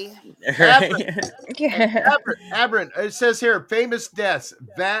better, buddy. Right? Abrin, it says here, famous deaths.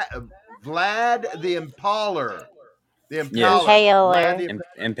 Vlad the Impaler. The Impaler. Yes.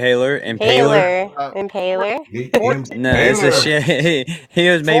 Impaler. Impaler. Impaler. No, it's a Chevy. He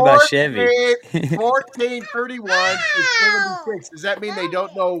was made by Chevy. 1431 to 76. Does that mean they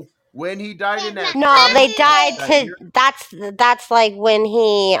don't know when he died in that? No, they died that to. year? That's like when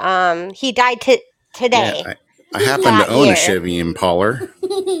he died to today. Yeah, I happen That to own year. a Chevy Impala.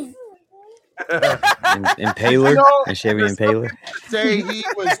 Impaler? No, A Chevy there's some Impaler? people that say he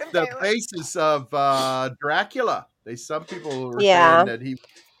was the basis of Dracula. Some people were Yeah. saying that he was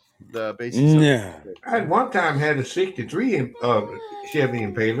the basis No. I at one time had a '63 Chevy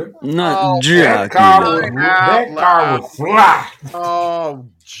Impaler. Not That car Dracula. was fly. Oh,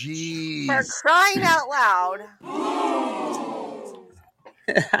 For jeez. crying out loud.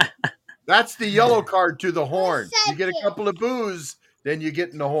 That's the yellow card to the horn. You get a couple of boos, then you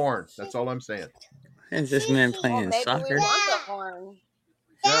get in the horn. That's all I'm saying. Is this man Well, playing maybe soccer? we want the horn.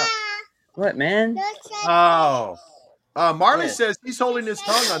 Yeah. What, man? Oh. Marley Yes. says he's holding his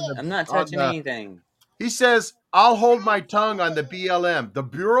tongue on the. I'm not touching anything. He says, I'll hold my tongue on the BLM. The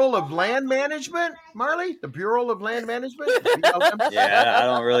Bureau of Land Management, Marley? The Bureau of Land Management? BLM? Yeah, I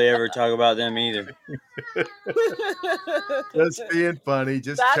don't really ever talk about them either. Just being funny.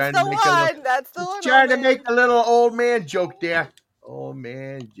 Just That's trying the to make a little, one. That's the one. trying to old make man. a little old man joke there. Old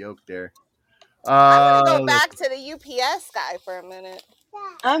man joke there. I'm gonna go back to the UPS guy for a minute.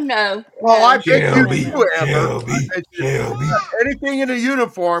 Oh no. Well, I bet Shelby, you too, Amber. Shelby, I bet you. Shelby. Anything in a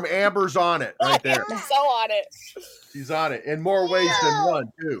uniform, Amber's on it right there. I'm so on it. She's on it in more ways than one,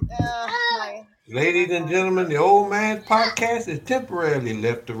 too. Ladies and gentlemen, the Old Man's Podcast is temporarily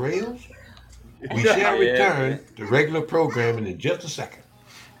left the rails. We shall return to regular programming in just a second.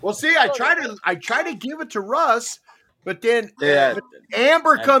 Well, see, I try to give it to Russ, but then Yeah.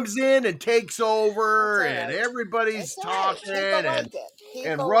 Amber comes in and takes over, and everybody's talking, and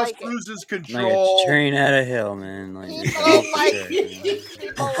Russ loses Like control. a train out of hell, man. Like,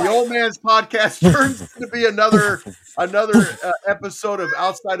 The Old Man's Podcast turns to be another episode of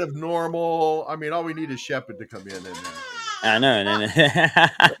Outside of Normal. I mean, all we need is Shepard to come in and. I know. And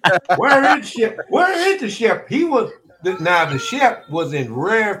Where is Shep? Where is the Shep? He was the Shep was in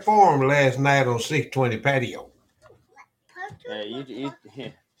rare form last night on 620 patio.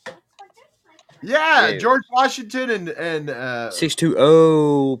 Yeah, George Washington and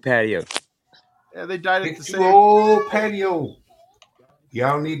 620 patio. Yeah, they died at the same. 620 patio.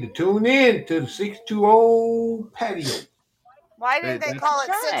 Y'all need to tune in to the 620 patio. Why didn't they call it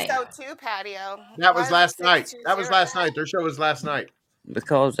 602 patio? That was last night. That was last night. Their show was last night.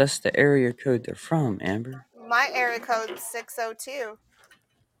 Because that's the area code they're from, Amber. My area code is 602.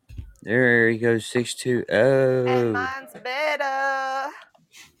 Their area code is 620. And mine's better.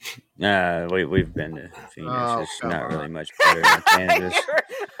 We've been to Phoenix. Oh, It's not really much better than Kansas.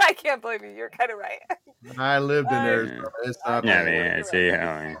 I can't believe you. You're kind of right. I lived in Arizona. It's not Yeah, man. See,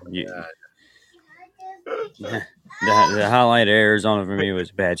 The highlight of Arizona for me was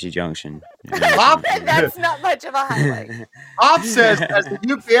Apache Junction. That's not much of a highlight. Hop says, as a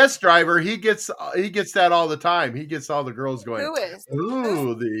UPS driver, he gets that all the time. He gets all the girls going. Who is?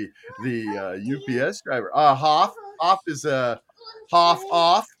 Ooh, the UPS driver. Hoff is a Hoff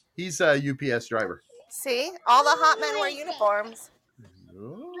off. He's a UPS driver. See, all the hot men wear uniforms.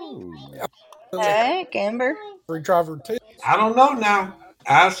 Oh. Heck, Amber. Free driver too. I don't know now.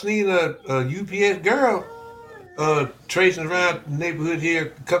 I've seen a UPS girl tracing around the neighborhood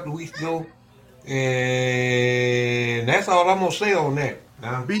here a couple of weeks ago, and that's all I'm gonna say on that.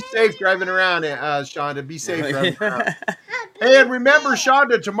 Now, Be safe driving around, Shonda. Be safe driving around. Hey, and remember,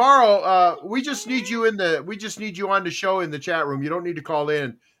 Shonda, tomorrow we just need you on the show in the chat room. You don't need to call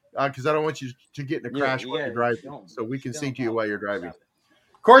in because I don't want you to get in a crash while you're driving, so we can sing to you while you're driving.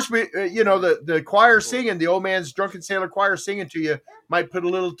 Of course, we the choir singing, the old man's drunken sailor choir singing to you might put a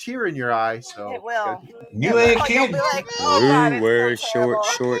little tear in your eye. So It will. you ain't You'll kidding. be like, oh God, it's wear so short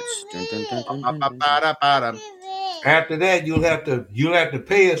terrible. shorts. Dun, dun, dun, dun, dun, dun. Ba-ba-ba-da-ba-dum. After that, you'll have to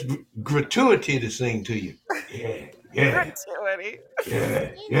pay us gratuity to sing to you. Yeah.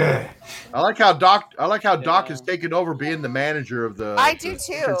 I like how Doc has taken over being the manager of the. I do the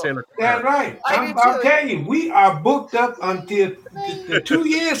too. drunken sailor That's choir. right. I do I'll too. tell you, we are booked up until 2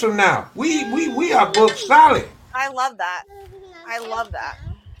 years from now. We are booked solid. I love that. I love that.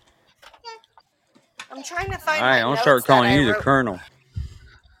 I'm trying to find All right, my I'm notes gonna start calling that I you the wrote. Colonel.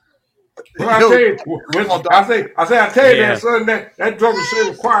 Well, I tell you, I tell you Yeah. that, son, that drunken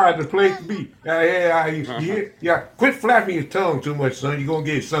sailor choir is the place to be. Yeah. Quit flapping your tongue too much, son. You're gonna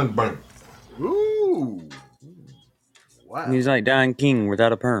get sunburned. Ooh. Wow. He's like Don King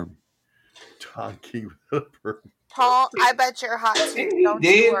without a perm. Don King. Paul, I bet you're hot too. Ain't he Don't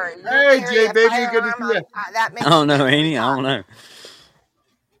dead? you worry. You Hey, carry Jay, a baby, firearm good to see you. that makes I don't you know very any. I hot. don't know.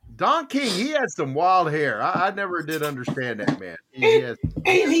 Don King, he had some wild hair. I never did understand that man. He has,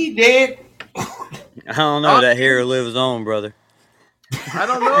 Ain't he dead? I don't know. That hair lives on, brother. I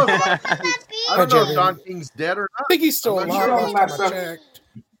don't know if Don King's dead or I not. think he's still I'm alive not sure. last time I Talking about checked.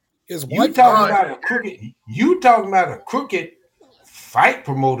 His You wife talking died. about a crooked? You talking about a crooked fight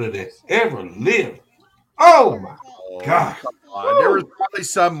promoter that ever lived? Oh my God! Come on. There was probably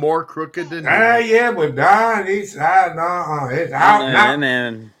some more crooked than him. Yeah, but Don, it's out That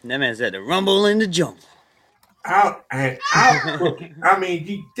now. man said the rumble in the jungle. Out crooked. I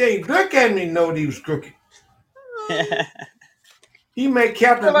mean, they look at me and know he was crooked. He made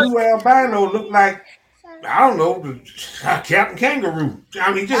Captain Lou Albino look like, I don't know, Captain Kangaroo.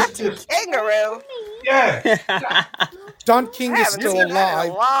 I mean, just Kangaroo. yeah. Don King I is haven't still seen that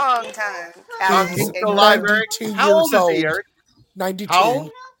in a alive. long time. Don Captain King's He's still Kangaroo. alive, Eric. 92 How years old is he, old. Eric? 92. How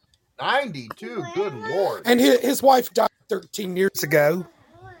old? 92. Good Lord. And his wife died 13 years ago.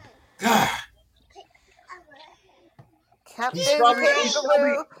 God. Captain probably-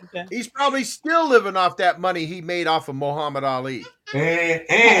 Kangaroo. He's probably still living off that money he made off of Muhammad Ali.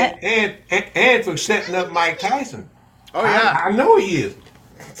 And for setting up Mike Tyson. Oh, yeah. I know he is.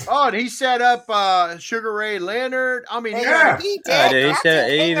 Oh, and he set up Sugar Ray Leonard. I mean, Yeah. He did. Dude, Captain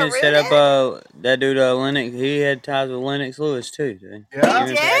he even Kangaroo set did? up that dude Lennox. He had ties with Lennox Lewis too. Dude. Yeah.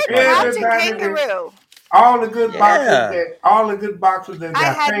 He Even did? back Captain Everybody did. Kangaroo. All the good Yeah. boxers that I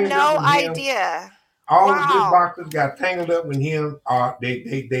got had tangled no up with him. idea. All the good Wow. boxers got tangled up with him.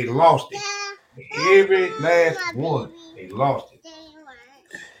 They lost it. Every last one, they lost it.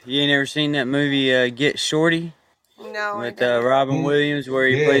 You ain't ever seen that movie Get Shorty No, I with didn't. Robin Williams, where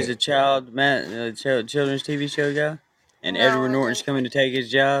he Yeah. plays a children's TV show guy, and No, Edward I Norton's didn't. coming to take his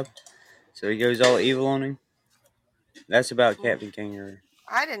job, so he goes all evil on him. That's about Captain Kangaroo.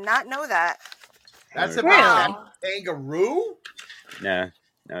 I did not know that. That's Really? about Captain Kangaroo? No,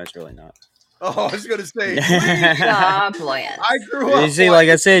 it's really not. Oh, I was going to say, God bless. I grew up. You see, like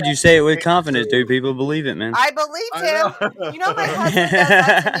I said, you say it with confidence, dude. People believe it, man. I believed I him. know. You know, my husband does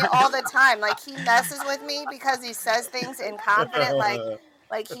that to me all the time. Like, he messes with me because he says things in confident,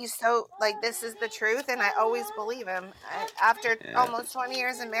 like he's so, like, this is the truth, and I always believe him. After almost 20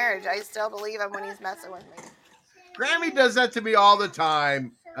 years in marriage, I still believe him when he's messing with me. Grammy does that to me all the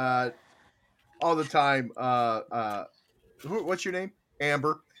time. What's your name?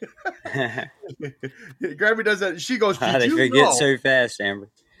 Amber. Grammy does that. She goes, How did they you forget know? so fast, Amber.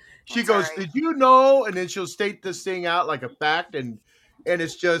 She That's goes, all right. did you know? And then she'll state this thing out like a fact, and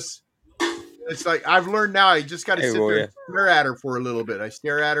it's just, it's like I've learned now. I just got to Hey, sit Roy. there and stare at her for a little bit. I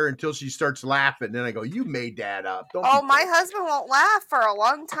stare at her until she starts laughing, and then I go, "You made that up." Don't Oh, be my crazy." husband won't laugh for a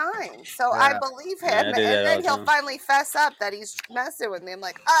long time, so I Yeah. believe Yeah, I him, do that and all then the he'll time. finally fess up that he's messing with me. I'm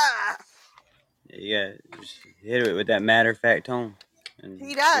like, ah. You got hit it with that matter of fact tone. And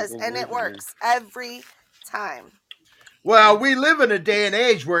He does, people and it believe works every time. Well, we live in a day and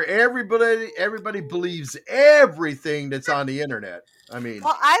age where everybody believes everything that's on the internet. I mean,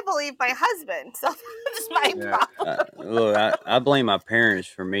 Well, I believe my husband, so that's my yeah. problem. Look, I blame my parents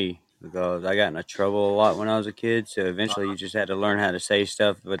for me because I got into trouble a lot when I was a kid. So eventually, you just had to learn how to say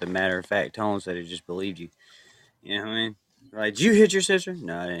stuff with a matter of fact tone, so they just believed you. You know what I mean? Like, did you hit your sister?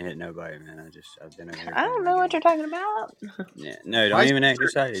 No, I didn't hit nobody, man. I've been over here I playing don't my know what game. you're talking about. Yeah, no, don't My even act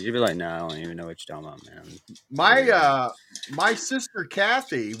sister, excited. You'd be like, no, I don't even know what you're talking about, man. my sister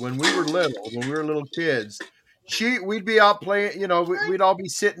Kathy, when we were little kids, we'd be out playing. You know, we'd all be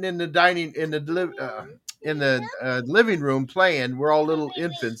sitting in the living room playing. We're all little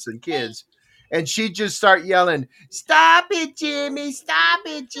infants and kids. And she'd just start yelling, "Stop it, Jimmy! Stop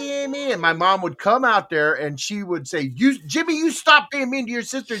it, Jimmy!" And my mom would come out there and she would say, Jimmy, you stop being mean to your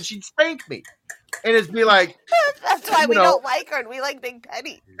sister," and she'd spank me. And it'd be like, That's why you we know, don't like her, and we like Big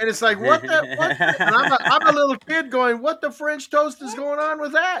Penny. and it's like, what the? And I'm a little kid going, what the French toast is going on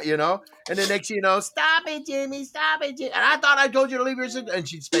with that, you know? And the next thing you know, "Stop it, Jimmy, stop it, Jimmy." And I thought I told you to leave your sister, and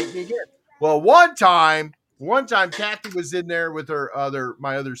she'd spank me again. Well, one time, Kathy was in there with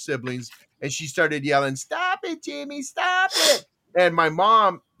my other siblings, and she started yelling, "Stop it, Jimmy, stop it!" And my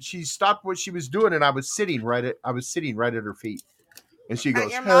mom, she stopped what she was doing, and I was sitting right at her feet, and she At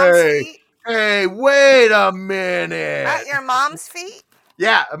goes, your mom's feet? Hey, wait a minute. At your mom's feet?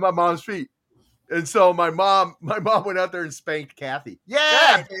 Yeah, at my mom's feet. And so my mom went out there and spanked Kathy.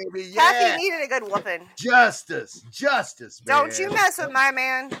 Yeah, Good. baby. Kathy Yeah. needed a good whooping. Justice, man. Don't you mess with my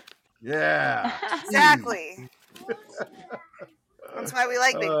man. Yeah. Exactly. That's why we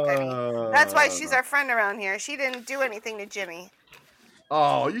like Big Penny. That's why she's our friend around here. She didn't do anything to Jimmy.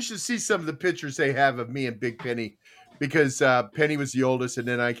 Oh, you should see some of the pictures they have of me and Big Penny, because Penny was the oldest and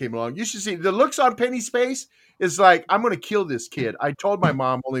then I came along. You should see the looks on Penny's face. Is like, I'm going to kill this kid. I told my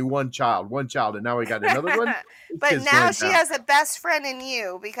mom only one child, and now we got another one. But now she has a best friend in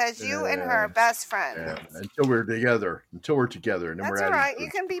you, because you and her are best friends. Yeah, until we're together. And then That's we're all right.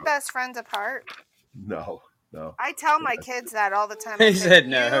 You can be best friends apart. No. I tell my kids that all the time. He said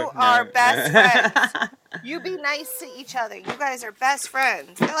no. You are best friends. You be nice to each other. You guys are best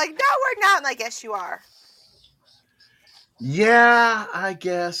friends. They're like, no, we're not. And I guess you are. Yeah, I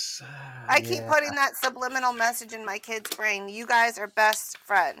guess. I keep putting that subliminal message in my kids' brain. You guys are best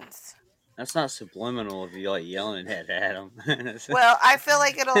friends. That's not subliminal if you like yelling at them. Well, I feel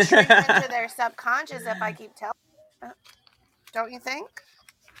like it'll shrink into their subconscious if I keep telling them. Don't you think?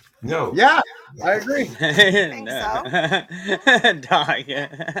 No. Yeah, I agree. Think so? Dog.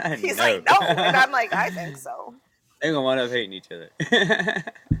 He's like, no. And I'm like, I think so. They're going to wind up hating each other.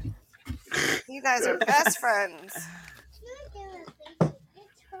 You guys are best friends.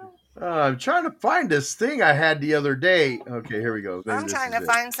 I'm trying to find this thing I had the other day. Okay, here we go. I'm trying to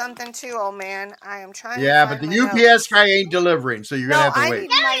find something too, old man. I am trying to Yeah, find but the my UPS notes. guy ain't delivering, so you're going to have to I wait. need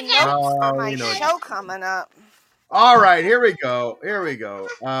my notes for my show coming up. All right, here we go. You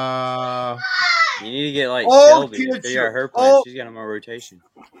need to get like Old Shelby and kid figure out show. her plan. She's got them on rotation.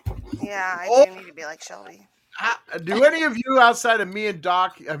 Yeah, I do need to be like Shelby. Do any of you outside of me and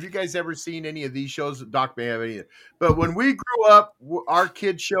Doc, have you guys ever seen any of these shows? Doc may have any, but when we grew up, our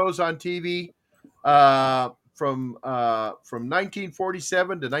kid shows on TV from 1947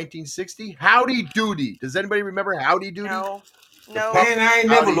 to 1960, Howdy Doody. Does anybody remember Howdy Doody? No. Man, I ain't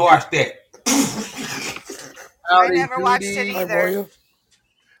never watched that. Howdy I never watched it Doody. either.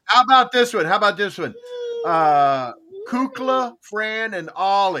 How about this one? Kukla, Fran, and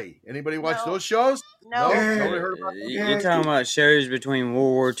Ollie. Anybody watch those shows? No. Nobody heard about them? You're talking about shows between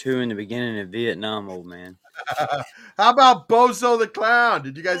World War II and the beginning of Vietnam, old man. How about Bozo the Clown?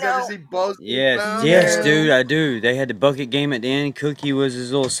 Did you guys ever see Bozo the Clown? Yes, dude, I do. They had the bucket game at the end. Cookie was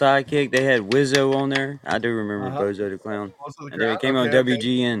his little sidekick. They had Wizzo on there. I do remember Bozo the Clown. And then it came on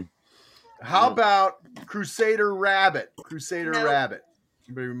WGN. How about Crusader Rabbit? Rabbit.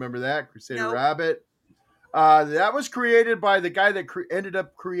 Anybody remember that? Crusader Rabbit. That was created by the guy that ended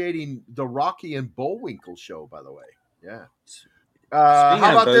up creating the Rocky and Bullwinkle show, by the way. Yeah. Speaking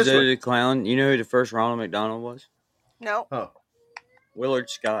how about of this Bozo one? the Clown, you know who the first Ronald McDonald was? No. Oh. Willard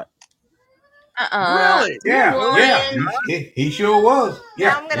Scott. Really? Yeah. He sure was. Yeah.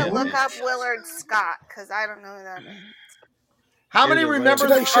 Now I'm going to look up Willard Scott, because I don't know who that is. How many remember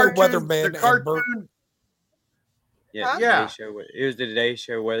the cartoon? Yeah, Yeah. It was the Today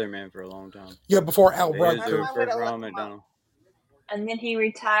Show weatherman for a long time. Yeah, before Al It was Rudd. the first Ronald McDonald. And then he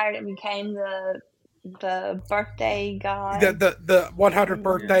retired and became the birthday guy. The 100th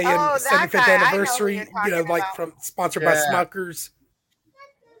birthday and 75th anniversary. Like from sponsored by Smuckers.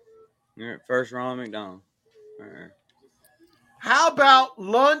 First Ronald McDonald. How about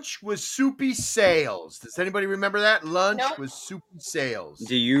Lunch with Soupy Sales? Does anybody remember that? Lunch Nope. with Soupy Sales.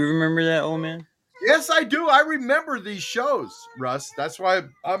 Do you remember that, old man? Yes, I do. I remember these shows, Russ. That's why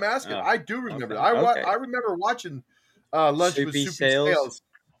I'm asking. Oh, I do remember. okay, I remember watching Lunch with Soupy Soupy Sales? Sales.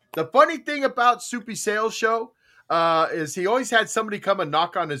 The funny thing about Soupy Sales show is he always had somebody come and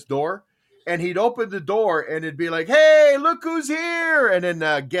knock on his door, and he'd open the door and it'd be like, "Hey, look who's here!" And then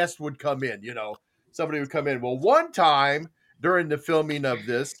a guest would come in. Somebody would come in. Well, one time during the filming of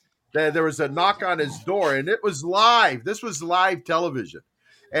this, there was a knock on his door, and it was live. This was live television.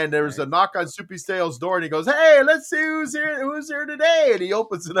 And there was a knock on Soupy Sales' door, and he goes, "Hey, let's see who's here today." And he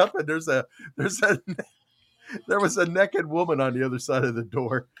opens it up, and there was a naked woman on the other side of the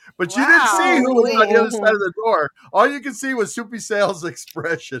door, but you didn't see who was on the other side of the door. All you could see was Soupy Sales'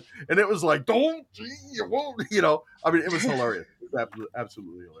 expression, and it was like, "Don't, you won't," I mean, it was hilarious. It was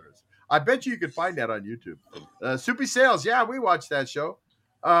absolutely hilarious. I bet you could find that on YouTube. Soupy Sales, yeah, we watched that show.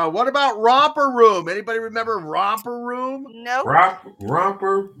 What about Romper Room? Anybody remember Romper Room? Nope.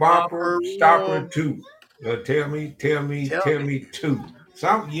 Romper, bumper, stopper, two. Tell me two.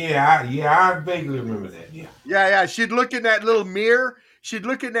 I vaguely remember that. Yeah. Yeah. She'd look in that little mirror. She'd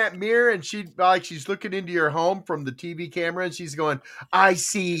look in that mirror, and she's looking into your home from the TV camera, and she's going, "I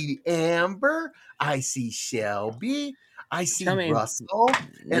see Amber. I see Shelby. I see Russell.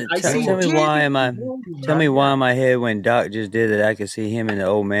 And I see Tell me Jimmy." why in my head when Doc just did it, I could see him and the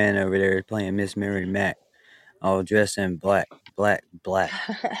old man over there playing Miss Mary Mack, all dressed in black. With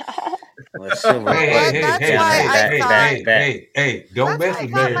silver Hey, don't mess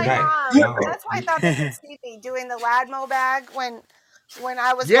with Mary Mack. That's why I thought they could see me doing the Ladmo bag when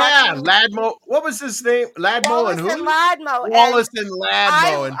I was watching. Yeah, Ladmo. What was his name? Ladmo Wallace and who? and Ladmo. Wallace and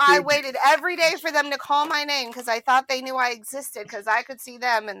Ladmo. I waited every day for them to call my name because I thought they knew I existed because I could see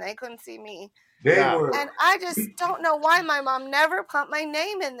them and they couldn't see me. And I just don't know why my mom never put my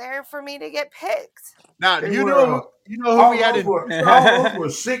name in there for me to get picked. Now you know who we had. All those were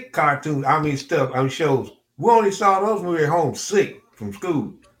sick cartoons. Shows. We only saw those when we were home sick from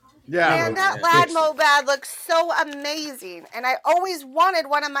school. Yeah, man, that Ladmo bag looks so amazing, and I always wanted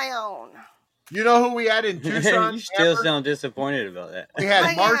one of my own. You know who we had in Tucson? You still sound disappointed about that. We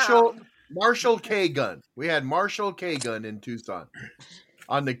had Marshall K-Gun. We had Marshall K-Gun in Tucson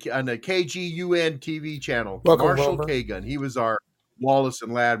on the KGUN TV channel. Marshall K-Gun. He was our Wallace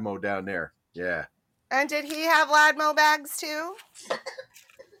and Ladmo down there. Yeah. And did he have Ladmo bags too?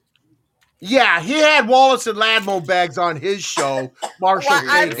 Yeah, he had Wallace and Ladmo bags on his show. Marshall What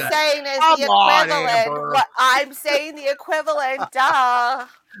I'm saying is the equivalent. What I'm saying the equivalent. Duh.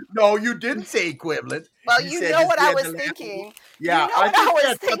 No, you didn't say equivalent. Well, you know what I was thinking. Yeah, I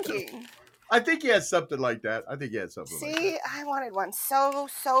was thinking. I think he had something like that. See, I wanted one so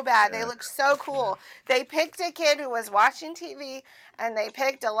bad. Yeah. They look so cool. They picked a kid who was watching TV, and they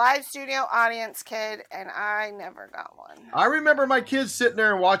picked a live studio audience kid, and I never got one. I remember my kids sitting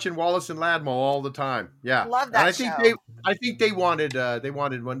there and watching Wallace and Ladmo all the time. Yeah, love that show. I think they wanted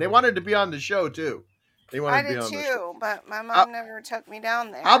one. They wanted to be on the show too. I did too, but my mom never took me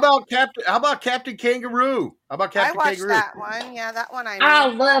down there. How about Captain Kangaroo? I watched that one. Yeah, that one I know. I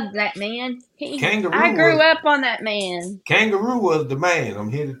love that man. I grew up on that man. Kangaroo was the man.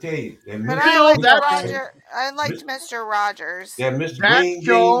 I'm here to tell you. But I liked Mr. Rogers. Yeah, Mr.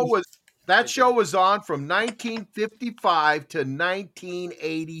 That show was on from 1955 to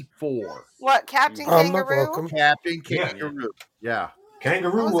 1984. What, Captain Kangaroo? Captain Kangaroo. Yeah.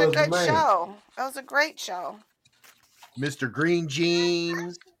 Kangaroo was a good show. That was a great show. Mr. Green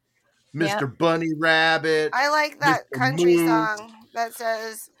Jeans, Mr. Bunny Rabbit. I like that country song that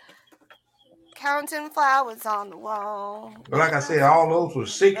says, "Counting flowers on the wall." But like I said, all those were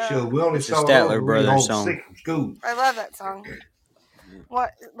sick shows. We only saw Statler Brothers song. Sick from school. I love that song.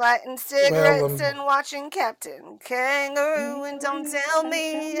 What, lighting cigarettes and watching Captain Kangaroo, and don't tell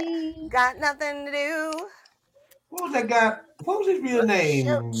me got nothing to do. What was that guy? What was his real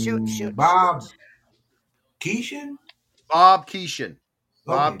name? Shoot. Bob Keeshan? Bob Keeshan.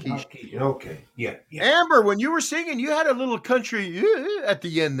 Okay. Yeah. Amber, when you were singing, you had a little country at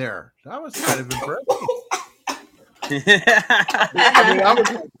the end there. That was kind of impressive. I was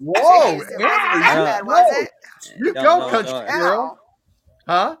like, whoa. Was it? You go, country girl.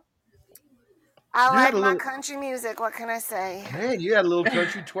 Huh? I like my country music. What can I say? Man, you had a little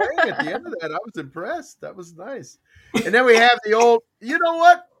country twang at the end of that. I was impressed. That was nice. And then we have the old, you know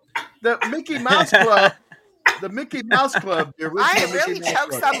what? The Mickey Mouse Club. the Mickey Mouse Club. The original I Mickey really Mouse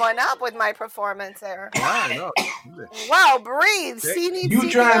choked Club. someone up with my performance there. Yeah, I know. Wow, breathe. See, need You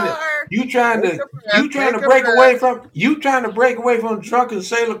trying CPR. to break away from the drunken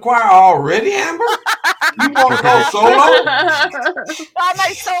sailor choir already, Amber? You want to go solo? Well,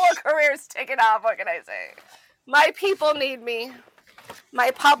 my solo career is taking off. What can I say? My people need me.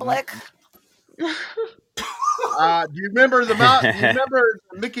 My public. Do you remember the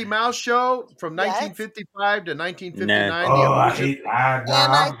Mickey Mouse show from 1955 to 1959? Oh, I hate.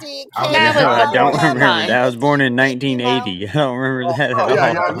 MIT. That I don't was remember fine. that. I was born in 1980. I don't remember that at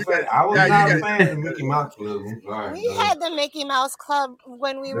yeah, all. I was not a fan of the Mickey Mouse Club. I'm sorry. We had the Mickey Mouse Club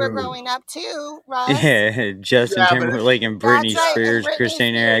when we were growing up too, Russ. Yeah, Justin Timberlake and Britney That's right, and Spears, Britney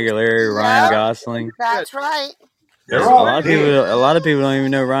Christina Spears. Aguilera, Ryan Yep. Gosling. That's right. They're A all lot of people don't even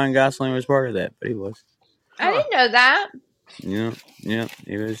know Ryan Gosling was part of that, but he was. I didn't know that. Yeah,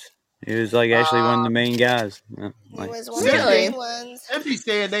 he was like actually one of the main guys. He was one Really? of the main ones. Cindy's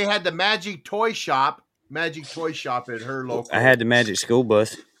saying they had the Magic Toy Shop at her local. I had the Magic School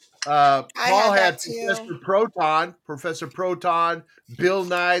Bus. Paul had had that too. Professor Proton, Bill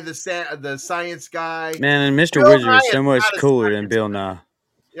Nye, the science guy. Man, and Mr. Bill Wizard Nye is so is much not a cooler than science Bill guy. Nye.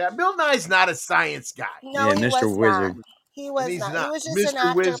 Yeah, Bill Nye's not a science guy. No, Yeah, he Mr. was Wizard. not. He was He's not. not. He was just an Mr.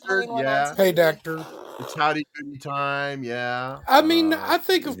 actor Wizard, playing one yeah. on Hey, TV. Doctor. It's Howdy Doody Time, yeah. I mean, I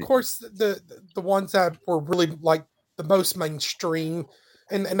think, of course, the ones that were really like the most mainstream,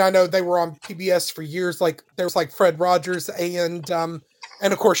 and I know they were on PBS for years. Like there was like Fred Rogers and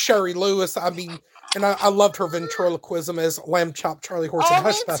of course Sherry Lewis. I mean, and I loved her ventriloquism as Lamb Chop, Charlie Horse, and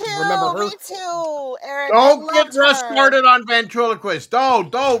Hush Puppy. Remember her? Me too, Eric. Don't get Russ her. started on ventriloquist. Don't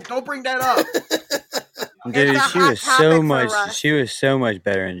bring that up. Dude, It's a she hot was topic so for much. Russ. She was so much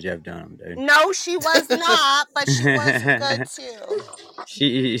better than Jeff Dunham, dude. No, she was not, but she was good too.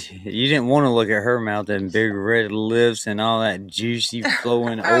 You didn't want to look at her mouth and big red lips and all that juicy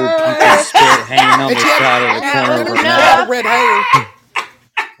flowing old people spit hanging on the side of the corner of her She mouth. had red hair.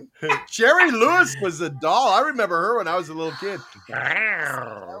 Sherry Lewis was a doll. I remember her when I was a little kid.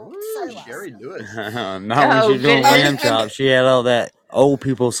 Sherry Lewis. Not when she was doing lamb chops. She had all that old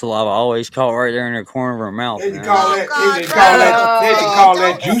people saliva always caught right there in the corner of her mouth. They man. call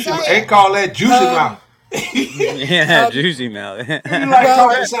that juicy mouth. Yeah, juicy mouth. You like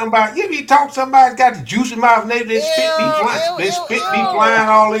talking to somebody? You be talking to somebody's got the juicy mouth, and they spit be flying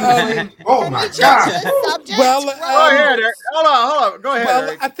all in the face. Oh my God! Well, Go ahead, Eric. Hold on. Go ahead, well,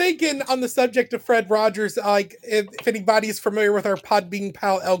 Eric. I think on the subject of Fred Rogers, like if anybody's familiar with our Podbean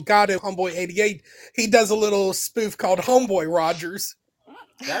pal Elgato Homeboy 88, he does a little spoof called Homeboy Rogers.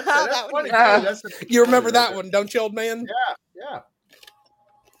 That's that would funny. be You remember that one, don't you, old man? Yeah.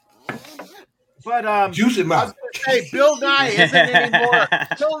 But Juicy I was mouth. gonna say Bill Nye isn't anymore.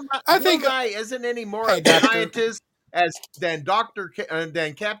 Bill Nye isn't anymore Hey, a Doctor. scientist than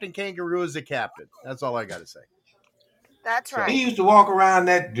than Captain Kangaroo is a captain. That's all I got to say. That's right. He used to walk around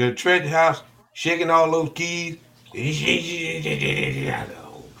the treasure house shaking all those keys.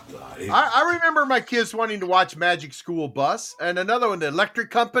 I remember my kids wanting to watch Magic School Bus and another one, the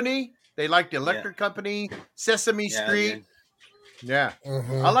Electric Company. They liked the Electric Company, Sesame Street. Yeah.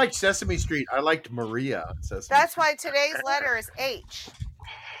 Mhm. I liked Sesame Street. I liked Maria on Sesame That's why today's letter is H.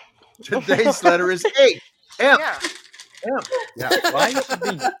 Street. Today's letter is H. M. Yeah. Yeah. Why you should be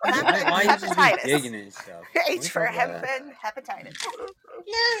Hepatitis. digging and stuff? H for hepatitis.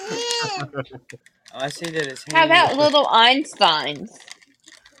 I see that it's How about little Einsteins?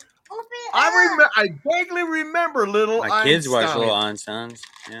 I vaguely remember little my kids watch Einstein. little Einsteins.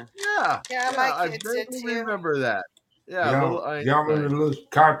 Yeah. Yeah, my I kids did vaguely too. remember that. Yeah, little Y'all Einstein. remember the little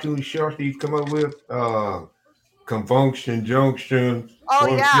cartoon shorts he come up with? Confunction Junction. Oh,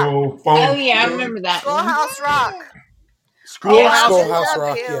 yeah. Oh, yeah, I remember that one. Schoolhouse Rock. Schoolhouse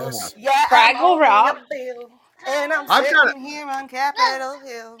Rock, yes. Yeah, Fraggle Rock. And I'm I've got sitting here on Capitol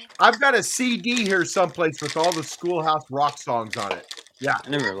Hill. I've got a CD here someplace with all the Schoolhouse Rock songs on it. Yeah. I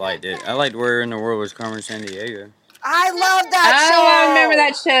never liked it. I liked Where in the World Was Carmen Sandiego. I love that show. I remember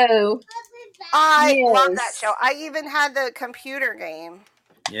that show. I love that Yes. show. I even had the computer game.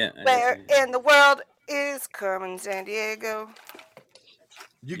 Yeah. Where in the world is Carmen Sandiego?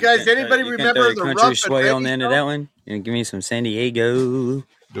 You guys, anybody you remember can throw the a country Rough sway and on the Ready end show? of that one? You know, give me some San Diego.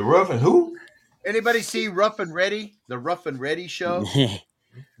 The Rough and who? Anybody see Rough and Ready? The Rough and Ready show?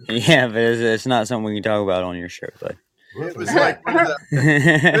 Yeah, but it's not something we can talk about on your show, but It was like one of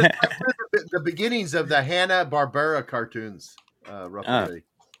the beginnings of the Hanna-Barbera cartoons. Rough and Ready.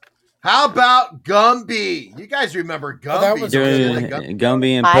 How about Gumby? You guys remember Gumby? that was doing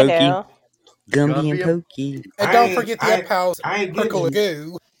Gumby and I Pokey. do. Gumby and Pokey. And don't forget the Up House I ain't Prickle getting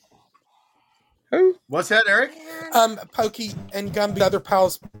Goo. Who? What's that, Eric? Pokey and Gumby, other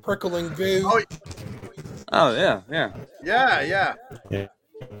pals, prickling goo. Oh yeah, yeah. Yeah.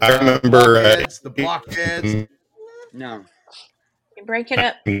 I remember The blockheads. No. You're breaking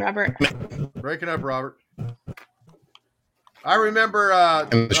up, Robert. Breaking up, Robert. I remember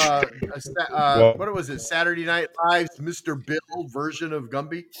what was it? Saturday Night Live's Mr. Bill version of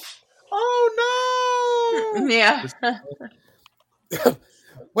Gumby. Oh no! Yeah.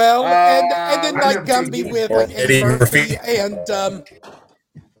 Well, and then I like never Gumby forget. with Or like Eddie Eddie Murphy Murphy. and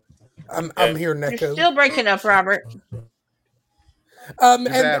I'm hearing You're echo. still breaking up, Robert. And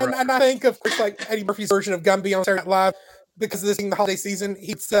bad, I think of course like Eddie Murphy's version of Gumby on Saturday Night Live because this being the holiday season,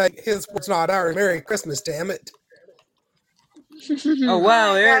 he'd say his words not ours. Merry Christmas, damn it. Oh wow,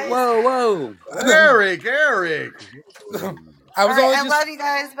 Alright, Eric! guys. Whoa. Eric. I was only I just love you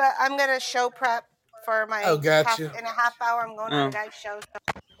guys, but I'm gonna show prep for my gotcha. half hour. I'm going on a guy's show.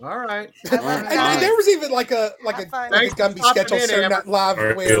 All right. I love you And guys. there was even like a Have fun. Thanks for Gumby sketch on stopping in, Saturday Amber. Night Live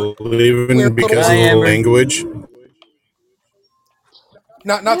Are where you leaving because little of the Amber. language?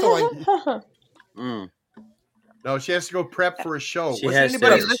 not the like No, she has to go prep for a show. She Was has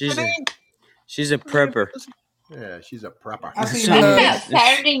anybody to. listening? She's a prepper. Yeah, she's a prepper. I see Talking you. about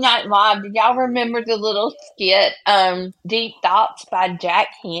Saturday Night Live, did y'all remember the little skit, Deep Thoughts by Jack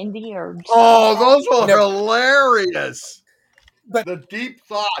Handy or Oh, those were No. hilarious. But The deep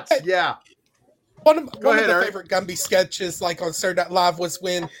thoughts. Yeah. one of ahead, the Eric. favorite Gumby sketches, like on Saturday Night Live, was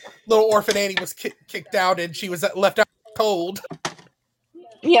when little orphan Annie was kicked out and she was left out cold.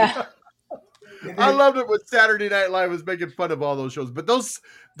 Yeah. I loved it when Saturday Night Live was making fun of all those shows. But those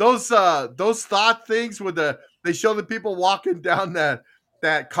thought things with they show the people walking down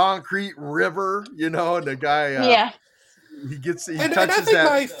that concrete river, and the guy Yeah. he And touches I think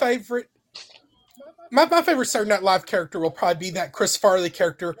that. my favorite Saturday Night Live character will probably be that Chris Farley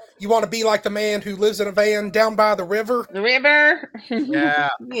character. You want to be like the man who lives in a van down by the river? The river. Yeah.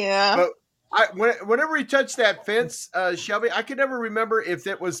 Yeah. But whenever he touched that fence, Shelby, I could never remember if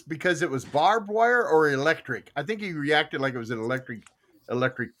it was because it was barbed wire or electric. I think he reacted like it was an electric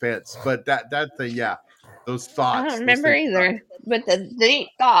fence. But those thoughts. I don't remember either. But the Deep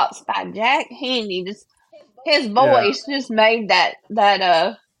Thoughts by Jack Handy, just his voice just made that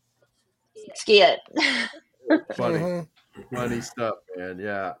skit. Funny. Funny stuff, man.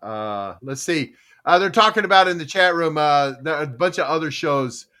 Yeah. Let's see. They're talking about in the chat room a bunch of other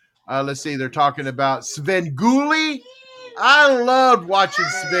shows. Let's see. They're talking about Svengoolie. I loved watching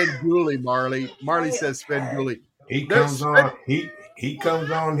Svengoolie, Marley. Marley says Svengoolie. He comes on. He comes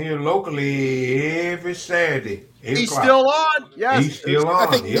on here locally every Saturday. He's still on. Yes, he's still on.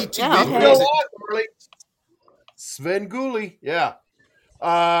 I think Yep. BT Yeah, He's okay. still on, Marley. Svengoolie. Yeah.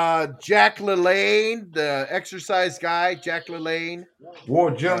 Jack LaLanne, the exercise guy, Jack LaLanne.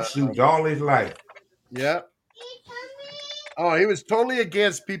 Wore jumpsuits all his life. Yeah. Oh, he was totally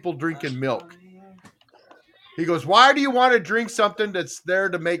against people drinking milk. He goes, "Why do you want to drink something that's there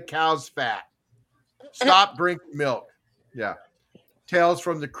to make cows fat? Stop drinking milk." Yeah. Tales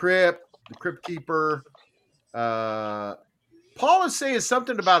from the Crypt Keeper. Paul is saying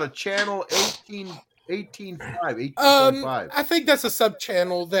something about a channel 18.5. I think that's a sub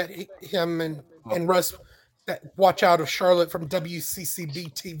channel that him and Russ that watch out of Charlotte from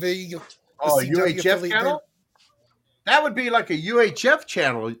WCCB TV. Oh, UHF channel? That would be like a UHF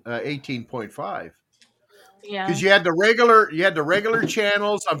channel, 18.5. Yeah. Because you had the regular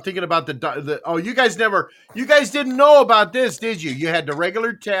channels. I'm thinking about you guys didn't know about this, did you? You had the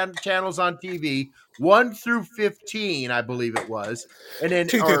regular channels on TV, 1 through 15, I believe it was, and then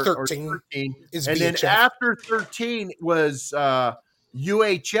 2 through 13 is and VHF. then after 13 was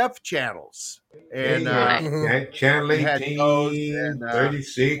UHF channels, and Channel had 18, those and,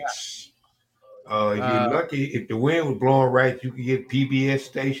 36. If you're lucky, if the wind was blowing right, you could get PBS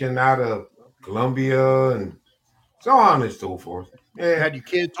station out of Columbia and so on and so forth. Yeah. Had your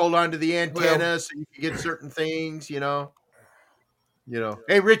kids hold on to the antenna so you could get certain things,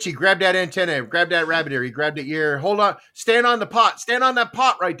 Hey, Richie, grab that antenna. Grab that rabbit ear. He grabbed the ear. Hold on. Stand on the pot. Stand on that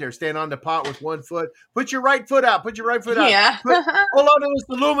pot right there. Stand on the pot with one foot. Put your right foot out. Hold on to this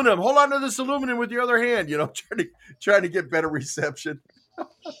aluminum. Hold on to this aluminum with your other hand, trying to get better reception.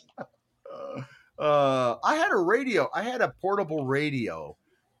 I had a radio. I had a portable radio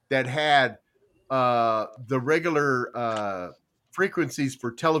that had the regular frequencies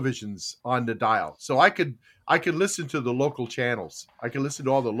for televisions on the dial, so I could listen to the local channels. I could listen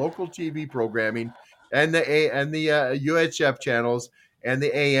to all the local TV programming and the UHF channels and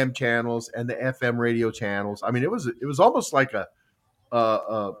the AM channels and the FM radio channels. I mean, it was almost like a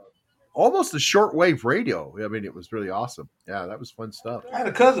almost a shortwave radio. I mean, it was really awesome. Yeah, that was fun stuff. I had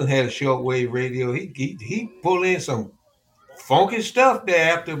a cousin had a shortwave radio. He pulled in some funky stuff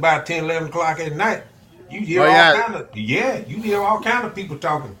there after about 10, 11 o'clock at night. You hear Oh all yeah, kind of you hear all kind of people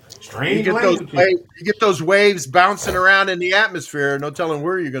talking you strange get those languages. waves, you get those waves bouncing around in the atmosphere. No telling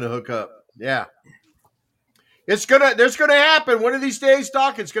where you're going to hook up. Yeah. There's gonna happen one of these days,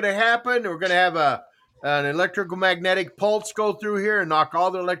 Doc. It's gonna happen. We're gonna have an electrical magnetic pulse go through here and knock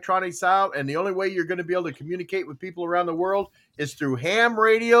all the electronics out. And the only way you're gonna be able to communicate with people around the world is through ham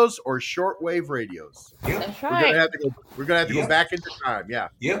radios or shortwave radios. Yep. That's We're right. gonna have to go. We're gonna have to go Yep. back into time. Yeah.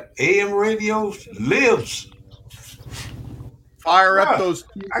 Yep. AM radios lives. Fire up Russ, those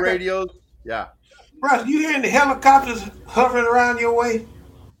tube I got radios. Yeah. Russ, you hearing the helicopters hovering around your way?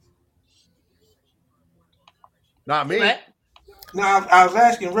 Not me. What? No, I was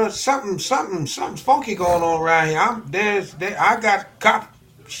asking Russ something's funky going on around here. I got cops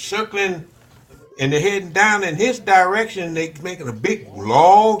circling and they're heading down in his direction. They making a big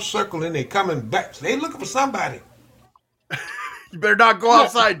long circle and they coming back. So they looking for somebody. You better not go Yeah.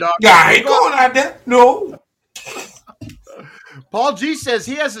 outside, Doc. Yeah, I Don't ain't go going out there. No. Paul G says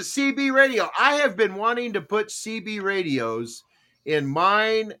he has a CB radio. I have been wanting to put CB radios in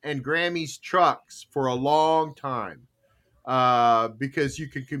mine and Grammy's trucks for a long time because you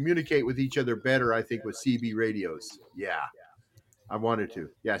can communicate with each other better, I think, with CB radios. Yeah, I wanted to.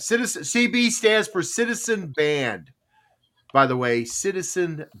 Yeah, Citizen CB stands for Citizen Band. By the way,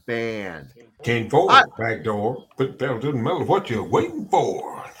 Citizen Band. 10-4, back door. Put the pedal to the metal. What you waiting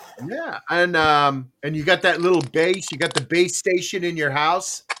for? Yeah, and you got that little base. You got the base station in your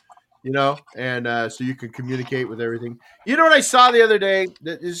house, and so you can communicate with everything. You know what I saw the other day?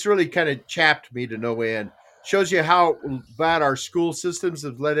 This really kind of chapped me to no end. Shows you how bad our school systems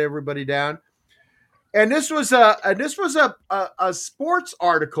have let everybody down. And this was a sports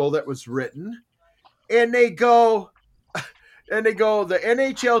article that was written, and they go the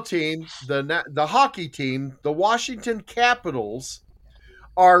NHL team, the hockey team, the Washington Capitals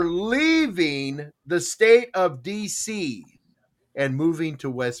are leaving the state of DC and moving to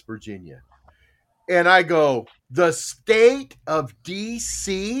West Virginia. And I go, the state of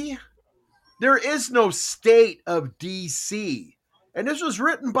DC? There is no state of DC. And this was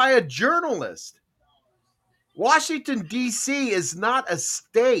written by a journalist. Washington, D.C. is not a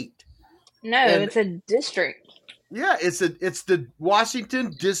state. No, And it's a district. yeah, it's the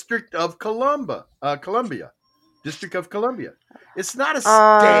Washington District of Columbia. District of Columbia. It's not a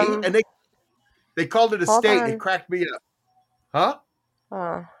state. And they called it a Hold state. on. It cracked me up.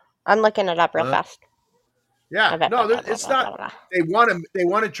 Huh? I'm looking it up real fast. Yeah, no, it's not. They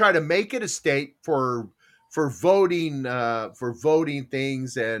want to try to make it a state for voting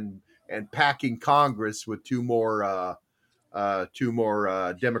things and packing Congress with two more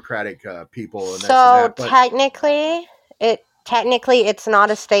Democratic people. And So but technically it's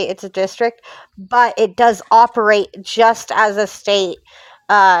not a state; it's a district, but it does operate just as a state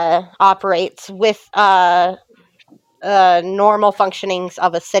operates with normal functionings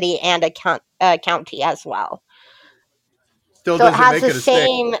of a city and a county as well. still So it doesn't has make the it a state.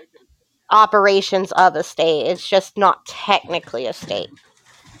 same operations of a state. It's just not technically a state.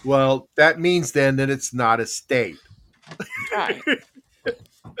 Well, that means then that it's not a state. Right.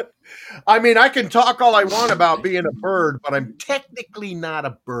 I mean, I can talk all I want about being a bird, but I'm technically not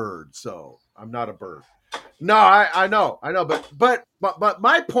a bird, so I'm not a bird. No, I know, but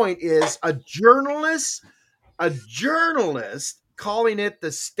my point is a journalist calling it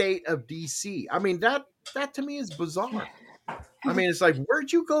the state of DC. I mean, that to me is bizarre. I mean, it's like,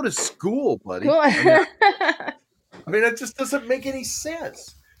 where'd you go to school, buddy? I mean, that just doesn't make any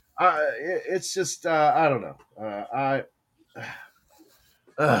sense. It's just, I don't know.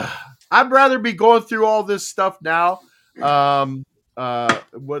 I'd rather be going through all this stuff now. What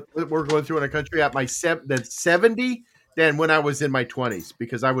we're going through in a country at my 70 than when I was in my 20s,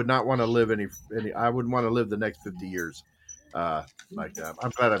 because I would not want to live I wouldn't want to live the next 50 years like that.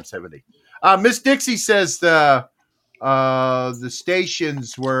 I'm glad I'm 70. Miss Dixie says the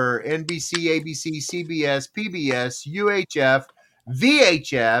stations were NBC, ABC, CBS, PBS, UHF,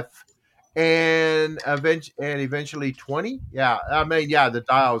 VHF, and eventually 20. Yeah, I mean, yeah, the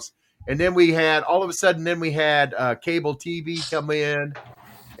dials. And then we had all of a sudden, cable TV come in,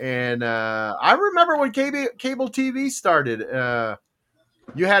 and I remember when cable TV started.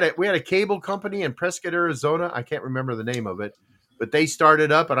 We had a cable company in Prescott, Arizona. I can't remember the name of it, but they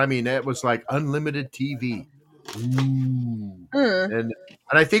started up, and I mean, it was like unlimited TV. Ooh. And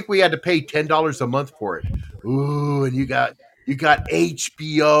I think we had to pay $10 a month for it. Ooh, and you got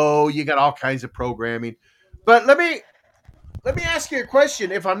HBO, you got all kinds of programming. But let me let me ask you a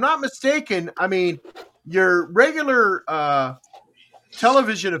question. If I'm not mistaken, I mean, your regular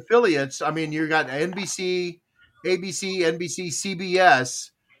television affiliates, I mean, you got NBC, ABC, NBC,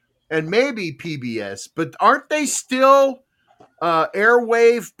 CBS, and maybe PBS, but aren't they still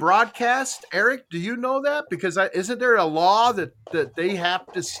airwave broadcast? Eric, do you know that? Because isn't there a law that they have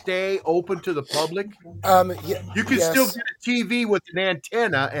to stay open to the public? You can still Yes. get a TV with an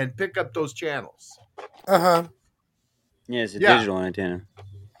antenna and pick up those channels. Uh-huh. Yeah, it's a digital antenna.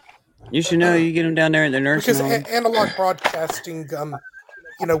 You should know. You get them down there in the nursing Because home. analog broadcasting,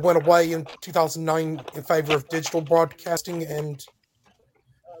 went away in 2009 in favor of digital broadcasting, and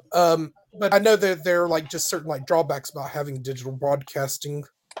but I know that there are like just certain like drawbacks about having digital broadcasting.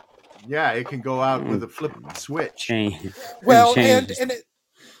 Yeah, it can go out with a flip of the switch. Change. Well, and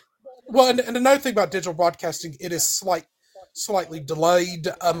another thing about digital broadcasting, it is slightly delayed.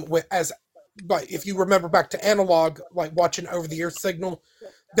 But if you remember back to analog, like watching over the air signal,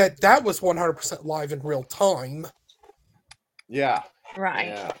 that was 100% live in real time. Yeah. Right.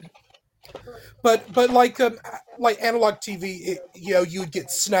 Yeah. But like analog TV, you would get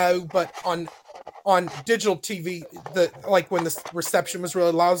snow, but on digital TV, when the reception was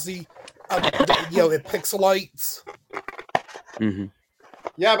really lousy, it pixelates. Mm-hmm.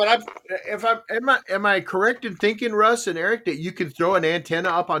 Yeah, but am I correct in thinking, Russ and Eric, that you can throw an antenna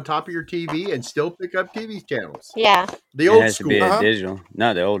up on top of your TV and still pick up TV channels? Yeah. The It old has school. to be a digital,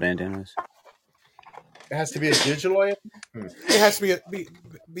 not the old antennas. It has to be a digital antenna? It has to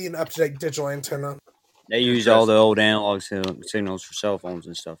be an up-to-date digital antenna. They use all the old analog signals for cell phones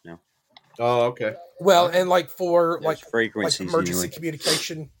and stuff now. Oh, okay. Well, and for There's frequencies emergency anyway.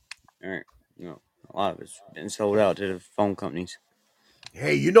 communication. All right. A lot of it's been sold out to the phone companies.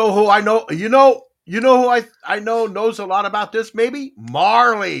 Hey, you know who I know? You know who I know knows a lot about this? Maybe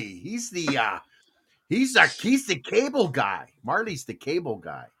Marley. He's the cable guy. Marley's the cable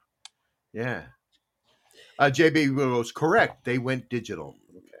guy. Yeah. JB was correct. They went digital.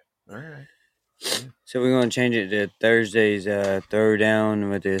 Okay. All right. Yeah. So we're going to change it to Thursday's Throwdown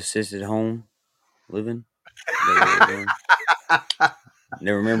with the assisted home living. The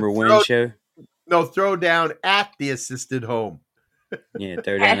Remember When show? No, Throwdown at the assisted home. Yeah,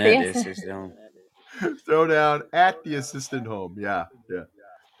 Throwdown at the assisted home. Throwdown at the assisted home. Yeah, yeah.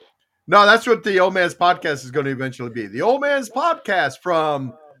 No, that's what the Old Man's Podcast is going to eventually be. The Old Man's Podcast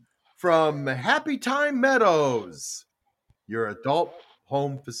from Happy Time Meadows, your adult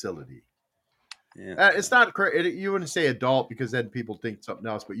home facility. Yeah. It's not correct. You wouldn't say adult because then people think something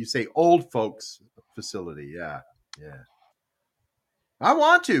else, but you say old folks facility. Yeah, yeah. I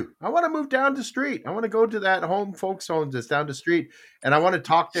want to move down the street. I want to go to that home folks home that's down the street, and I want to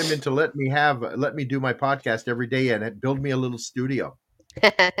talk them into let me do my podcast every day and build me a little studio.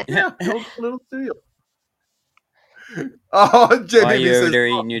 Yeah, build a little studio. Oh, JB Why are you over says, there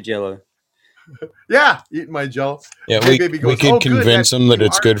eating your Jello? Yeah, eating my Jello. Yeah, we could convince them that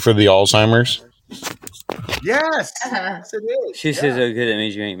it's good for the Alzheimer's. Yes, yes, it is. She says, "Oh, good. That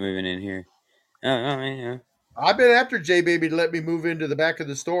means you ain't moving in here." Yeah. I've been after J Baby to let me move into the back of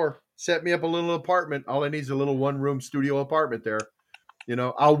the store, set me up a little apartment. All I need is a little 1-room studio apartment there.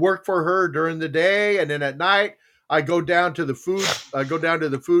 I'll work for her during the day, and then at night I go down to the food.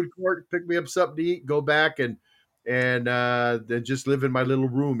 Court, pick me up something to eat, go back and then just live in my little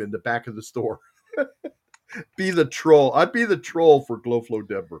room in the back of the store. Be the troll. I'd be the troll for Glowflow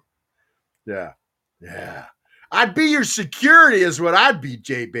Denver. Yeah, yeah. I'd be your security, is what I'd be,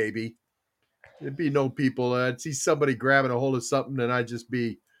 J Baby. There'd be no people. I'd see somebody grabbing a hold of something, and I'd just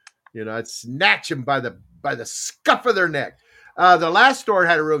be, I'd snatch them by the scuff of their neck. The last store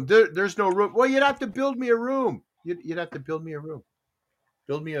had a room. There's no room. Well, you'd have to build me a room. You'd have to build me a room.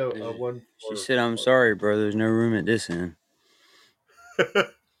 Build me a one. She said, "I'm sorry, bro. There's no room at this end."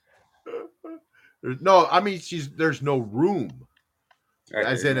 No, I mean there's no room. Right,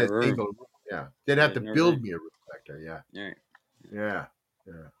 as in a single room. Yeah, they'd have to build me a room back there. Yeah. Right. Yeah.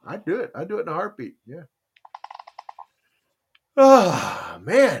 I'd do it in a heartbeat. Yeah. Oh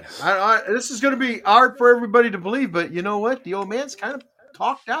man, this is going to be hard for everybody to believe, but you know what? The old man's kind of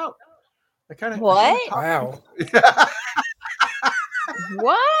talked out. What? Wow.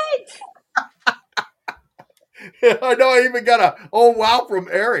 What? I know. I even got a wow from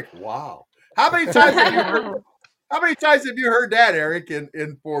Eric. Wow. How many times have you heard? How many times have you heard that, Eric?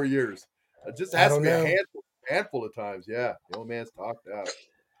 In 4 years, it just has to be a handful of times. Yeah, the old man's talked out.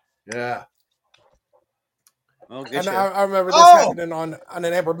 Yeah. Well, and I remember this happening on an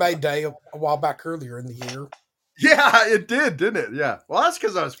Amber May Day a while back earlier in the year. Yeah, it did, didn't it? Yeah. Well, that's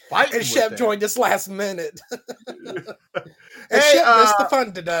because I was fighting. And Shep joined us last minute. And Hey, Shep missed the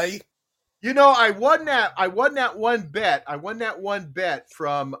fun today. You know, I won that one bet. I won that one bet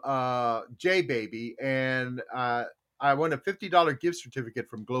from J Baby, and I won a $50 gift certificate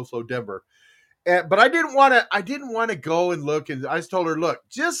from Glowflow Denver. But I didn't want to. I didn't want to go and look. And I just told her, look,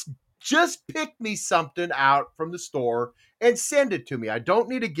 just pick me something out from the store and send it to me. I don't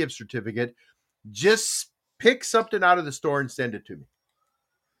need a gift certificate. Just pick something out of the store and send it to me.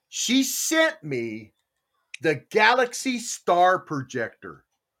 She sent me the Galaxy Star Projector.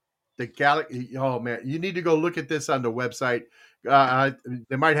 The Galaxy. Oh man, you need to go look at this on the website.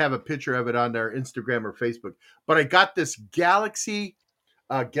 They might have a picture of it on their Instagram or Facebook. But I got this Galaxy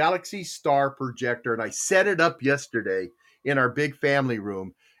Star Projector, and I set it up yesterday in our big family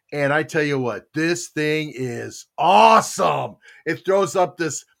room. And I tell you what, this thing is awesome. It throws up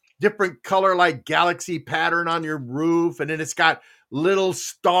this different color like galaxy pattern on your roof, and then it's got little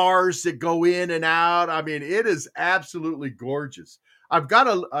stars that go in and out. I mean, it is absolutely gorgeous. I've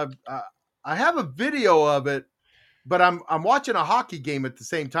got I have a video of it, but I'm watching a hockey game at the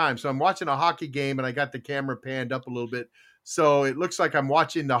same time. So I'm watching a hockey game, and I got the camera panned up a little bit, so it looks like I'm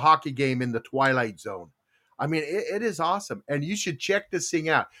watching the hockey game in the Twilight Zone. I mean, it is awesome, and you should check this thing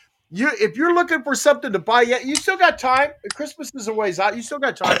out. If you're looking for something to buy, yet you still got time. Christmas is a ways out. You still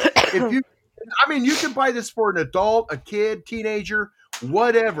got time. You can buy this for an adult, a kid, teenager,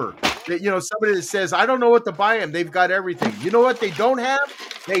 whatever. Somebody that says, I don't know what to buy them. They've got everything. You know what they don't have?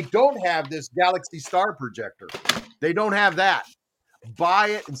 They don't have this Galaxy Star Projector. They don't have that. Buy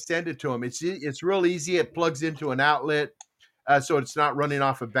it and send it to them. It's real easy. It plugs into an outlet, so it's not running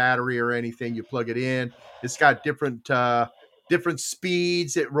off a battery or anything. You plug it in. It's got different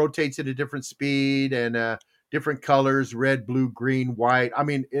speeds. It rotates at a different speed and different colors: red, blue, green, white. I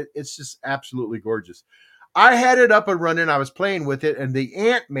mean, it's just absolutely gorgeous. I had it up and running. I was playing with it, and the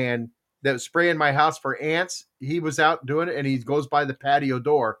ant man that was spraying my house for ants, he was out doing it, and he goes by the patio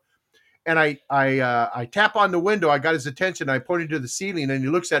door. And I tap on the window. I got his attention. I pointed to the ceiling, and he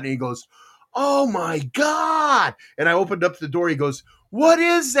looks at it and he goes, "Oh my God!" And I opened up the door. He goes, "What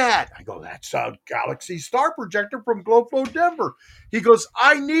is that?" I go, "That's a Galaxy Star Projector from Glowflow Denver." He goes,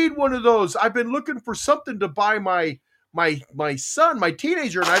 "I need one of those. I've been looking for something to buy my son, my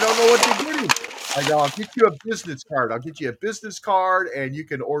teenager, and I don't know what to get him." I go, "I'll get you a business card. I'll get you a business card, and you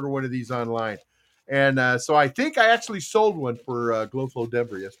can order one of these online." And so I think I actually sold one for Glowflow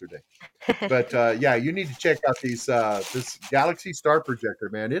Denver yesterday. But yeah, you need to check out this Galaxy Star Projector,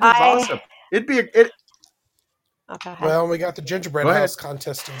 man. It is awesome. It'd be it. Okay. Well, we got the gingerbread house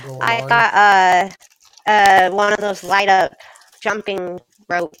contest going I on. got one of those light up jumping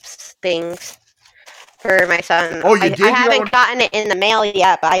ropes things for my son. Oh, you did? I haven't gotten it in the mail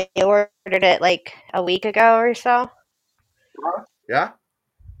yet, but I ordered it like a week ago or so. Yeah.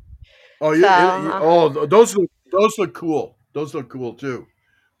 Oh, those look cool. Those look cool too.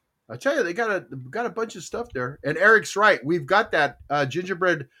 I tell you, they got a bunch of stuff there. And Eric's right. We've got that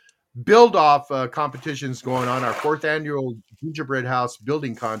gingerbread build off competitions going on. Our 4th annual gingerbread house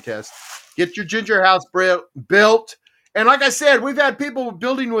building contest. Get your ginger house built. And like I said, we've had people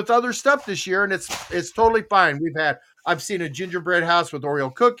building with other stuff this year, and it's totally fine. I've seen a gingerbread house with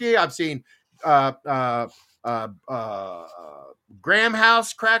Oreo cookie. I've seen Graham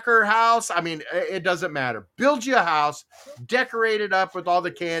house, cracker house. I mean, it doesn't matter. Build you a house, decorate it up with all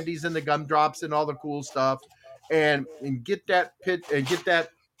the candies and the gumdrops and all the cool stuff, and get that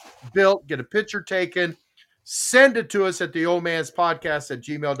built, get a picture taken, send it to us at the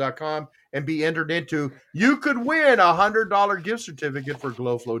oldmanspodcast@gmail.com and be entered into. You could win a $100 gift certificate for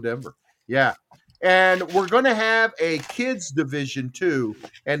Glowflow Denver. Yeah. And we're going to have a kids division too.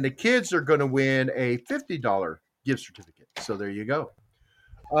 And the kids are going to win a $50 gift certificate. So there you go.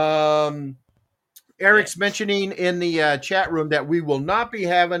 Eric's mentioning in the chat room that we will not be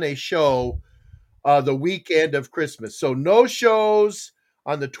having a show the weekend of Christmas. So no shows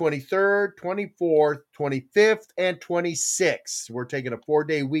on the 23rd, 24th, 25th, and 26th. We're taking a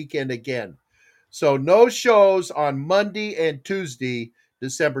 4-day weekend again. So no shows on Monday and Tuesday,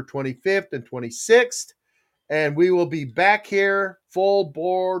 December 25th and 26th. And we will be back here full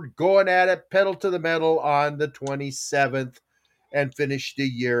board, going at it, pedal to the metal on the 27th and finish the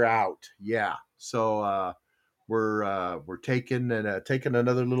year out. Yeah. So we're taking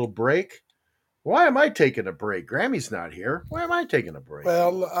another little break. Why am I taking a break? Grammy's not here. Why am I taking a break?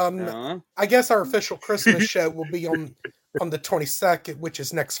 Well, I guess our official Christmas show will be on the 22nd, which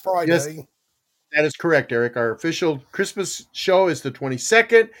is next Friday. Yes, that is correct, Eric. Our official Christmas show is the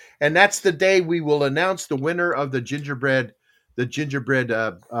 22nd, and that's the day we will announce the winner of the gingerbread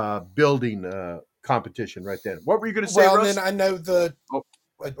building competition right then. What were you going to say, Russ? Well, then I know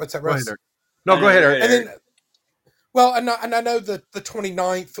what's that, Russ? Go ahead, Eric. And then Well, and I know that the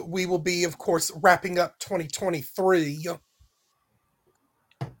 29th we will be, of course, wrapping up 2023.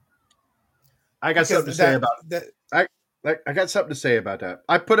 I got something to say about that. I got something to say about that.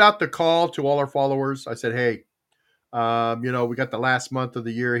 I put out the call to all our followers. I said, hey, we got the last month of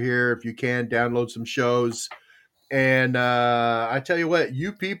the year here. If you can, download some shows. And I tell you what,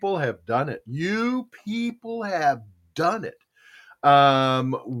 you people have done it. You people have done it.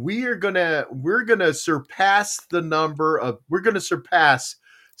 We're gonna surpass the number of. We're gonna surpass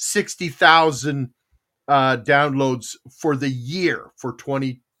 60,000 downloads for the year for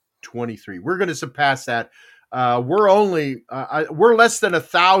 2023. We're going to surpass that. We're less than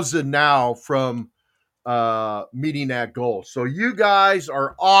 1,000 now from meeting that goal. So you guys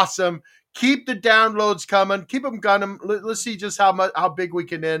are awesome. Keep the downloads coming. Keep them coming. Let's see just how big we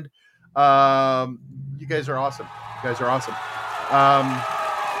can end. You guys are awesome. You guys are awesome.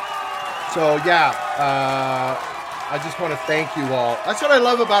 I just want to thank you all. That's what I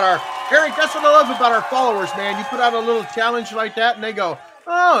love about Eric. That's what I love about our followers, man. You put out a little challenge like that, and they go,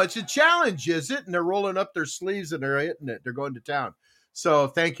 "Oh, it's a challenge, is it?" And they're rolling up their sleeves and they're hitting it. They're going to town. So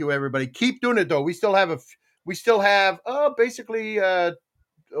thank you, everybody. Keep doing it, though. We still have basically a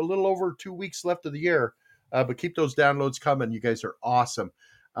little over 2 weeks left of the year, but keep those downloads coming. You guys are awesome.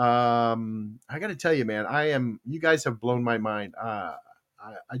 I got to tell you, man, you guys have blown my mind.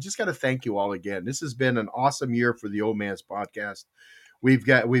 I just got to thank you all again. This has been an awesome year for the Old Man's Podcast. We've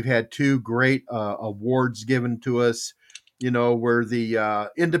had 2 great awards given to us. We're the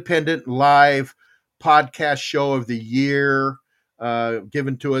Independent Live Podcast Show of the Year,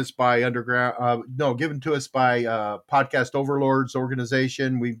 given to us by Podcast Overlords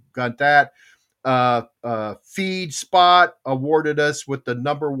organization. We've got that. Feed Spot awarded us with the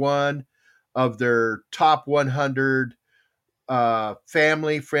number 1 of their top 100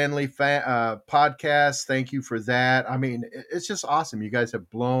 family friendly podcast. Thank you for that. I mean, it's just awesome. You guys have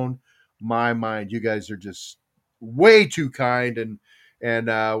blown my mind. You guys are just way too kind, and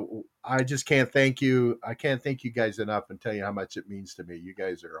I just can't thank you. I can't thank you guys enough and tell you how much it means to me. You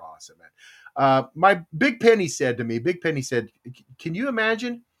guys are awesome, man. My Big Penny said to me, can you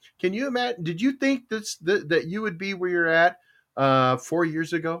imagine? Did you think that you would be where you're at 4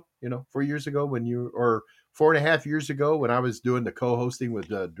 years ago? 4 years ago when or 4.5 years ago when I was doing the co-hosting with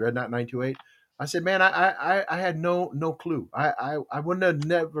Dreadnought 928, I said, man, I had no clue. I wouldn't have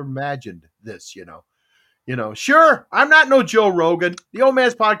never imagined this, Sure, I'm not no Joe Rogan. The Old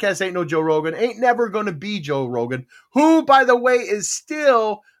Man's Podcast ain't no Joe Rogan. Ain't never going to be Joe Rogan, who, by the way, is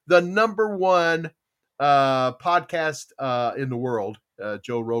still the number 1 podcast in the world.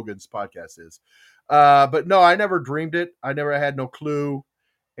 Joe Rogan's podcast is. But no, I never dreamed it. I never had no clue.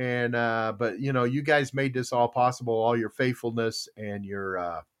 And but you guys made this all possible, all your faithfulness and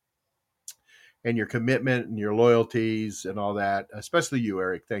your commitment and your loyalties and all that, especially you,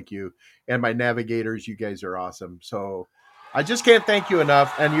 Eric. Thank you. And my navigators, you guys are awesome. So I just can't thank you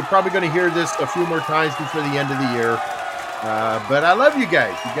enough. And you're probably going to hear this a few more times before the end of the year. But I love you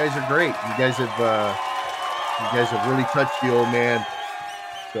guys. You guys are great. You guys have really touched the old man.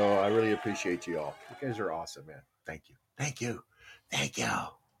 So I really appreciate you all. You guys are awesome, man. Thank you. Thank you. Thank you.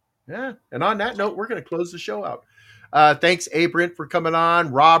 Yeah. And on that note, we're going to close the show out. Thanks, Abrint, for coming on.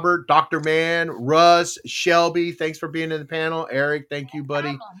 Robert, Dr. Mann, Russ, Shelby, thanks for being in the panel. Eric, thank you,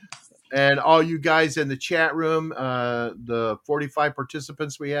 buddy. And all you guys in the chat room, the 45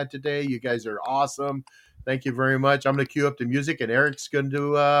 participants we had today, you guys are awesome. Thank you very much. I'm going to cue up the music, and Eric's going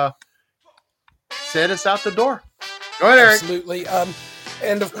to send us out the door. Go ahead, Eric. Absolutely.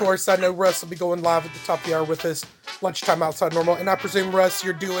 And of course, I know Russ will be going live at the top of the hour with his Lunchtime Outside Normal. And I presume, Russ,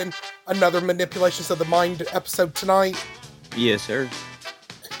 you're doing another Manipulations of the Mind episode tonight? Yes, sir.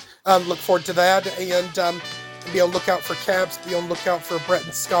 Look forward to that. And be on lookout for Cabs. Be on lookout for Brett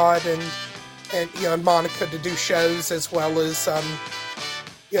and Scott and Monica to do shows, as well as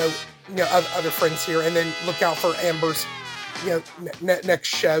other friends here. And then look out for Amber's next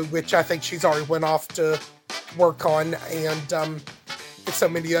show, which I think she's already went off to work on, and so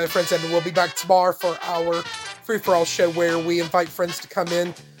many other friends. And we'll be back tomorrow for our free-for-all show, where we invite friends to come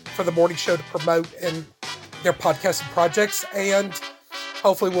in for the morning show to promote and their podcasting projects. And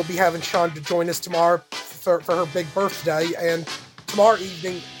hopefully we'll be having Sean to join us tomorrow for her big birthday. And tomorrow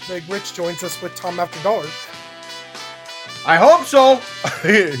evening, Big Rich joins us with Tom After Dark. I hope so.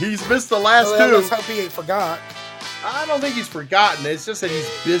 He's missed the last 2. Let's hope he ain't forgot. I don't think he's forgotten. It's just that he's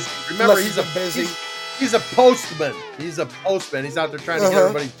busy. Remember, he's He's a postman. He's out there trying to get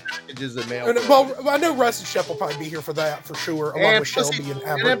everybody packages and mail. Well, I know Russ and Shep will probably be here for that for sure, along with Shelby and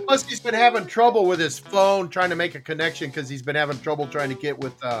Albert. And then plus he's been having trouble with his phone trying to make a connection because he's been having trouble trying to get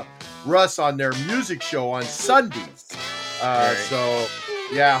with Russ on their music show on Sundays. So,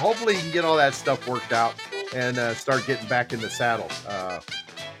 yeah, hopefully he can get all that stuff worked out and start getting back in the saddle.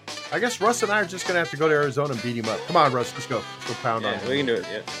 I guess Russ and I are just going to have to go to Arizona and beat him up. Come on, Russ. Let's go. Let's go pound on him. We can do it.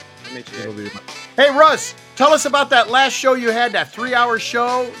 Yeah. Hey, Russ, tell us about that last show you had, that 3-hour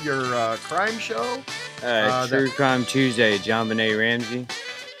show, your crime show. True Crime Tuesday, John Benet Ramsey.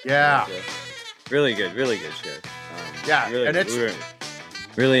 Yeah. Really good show. Really, and it's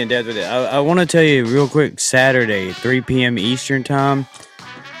really in depth with it. I want to tell you real quick, Saturday, 3 p.m. Eastern Time,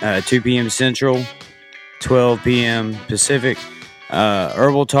 2 p.m. Central, 12 p.m. Pacific.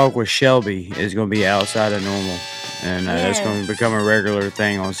 Herbal Talk with Shelby is going to be outside of normal. And that's going to become a regular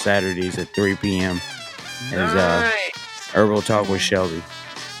thing on Saturdays at 3 p.m. Is Herbal Talk with Shelby.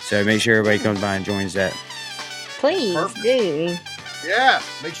 So make sure everybody comes by and joins that. Please do. Yeah,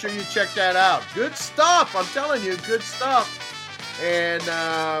 make sure you check that out. Good stuff. I'm telling you, good stuff. And,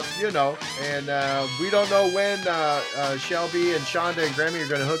 we don't know when Shelby and Shonda and Grammy are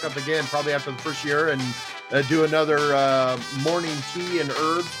going to hook up again, probably after the first year, and do another morning tea and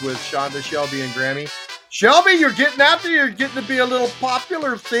herbs with Shonda, Shelby, and Grammy. Shelby, you're getting out there. You're getting to be a little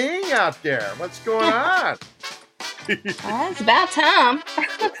popular thing out there. What's going on? It's about time.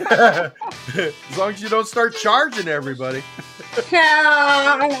 As long as you don't start charging everybody.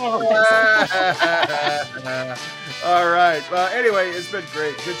 All right. Well, anyway, it's been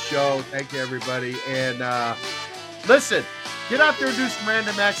great. Good show. Thank you, everybody. And listen, get out there and do some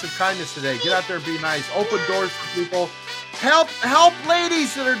random acts of kindness today. Get out there and be nice. Open doors for people. Help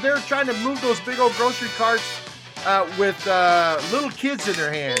ladies that are there trying to move those big old grocery carts with little kids in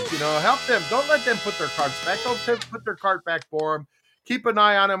their hands. Help them. Don't let them put their carts back. Don't put their cart back for them. Keep an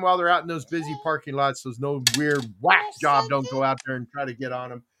eye on them while they're out in those busy parking lots. So no weird whack job don't go out there and try to get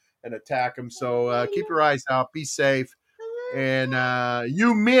on them and attack them. So keep your eyes out. Be safe. And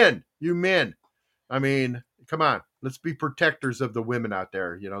you men, I mean, come on. Let's be protectors of the women out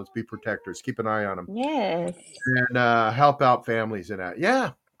there. Let's be protectors. Keep an eye on them. Yes. And help out families and that.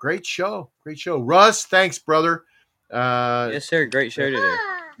 Yeah, great show. Russ, thanks, brother. Yes, sir. Great show today.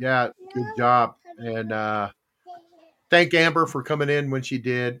 Yeah, good job. And thank Amber for coming in when she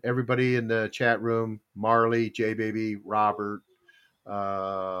did. Everybody in the chat room, Marley, J-Baby, Robert,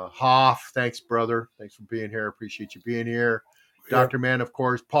 Hoff, thanks, brother. Thanks for being here. Appreciate you being here. Dr. Man, of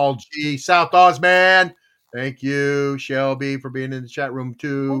course. Paul G, South Oz Man. Thank you, Shelby, for being in the chat room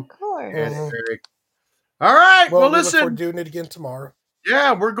too. Of course. And Eric. All right. Well, listen. We're doing it again tomorrow.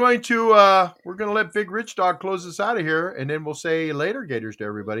 Yeah, we're going to let Big Rich Dog close us out of here, and then we'll say later, Gators, to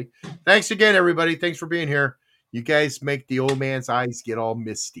everybody. Thanks again, everybody. Thanks for being here. You guys make the old man's eyes get all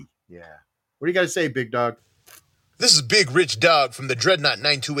misty. Yeah. What do you got to say, Big Dog? This is Big Rich Dog from the Dreadnought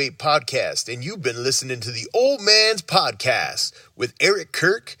 928 podcast, and you've been listening to the Old Man's Podcast with Eric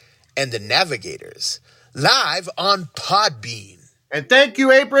Kirk and the Navigators, live on Podbean. And thank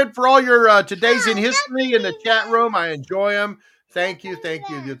you, April, for all your Today's in History in the chat room. I enjoy them. Thank you.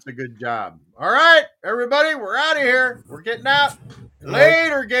 It's a good job. All right, everybody, we're out of here. We're getting out.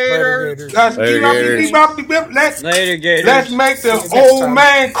 Later, Gators. Later, Gators. Let's make the old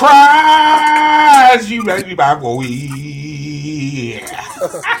man cry as you let me back away.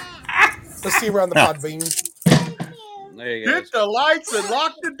 Let's see you around the Podbean. Hit the lights and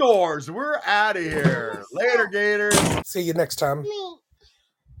lock the doors. We're out of here. Later, Gators. See you next time.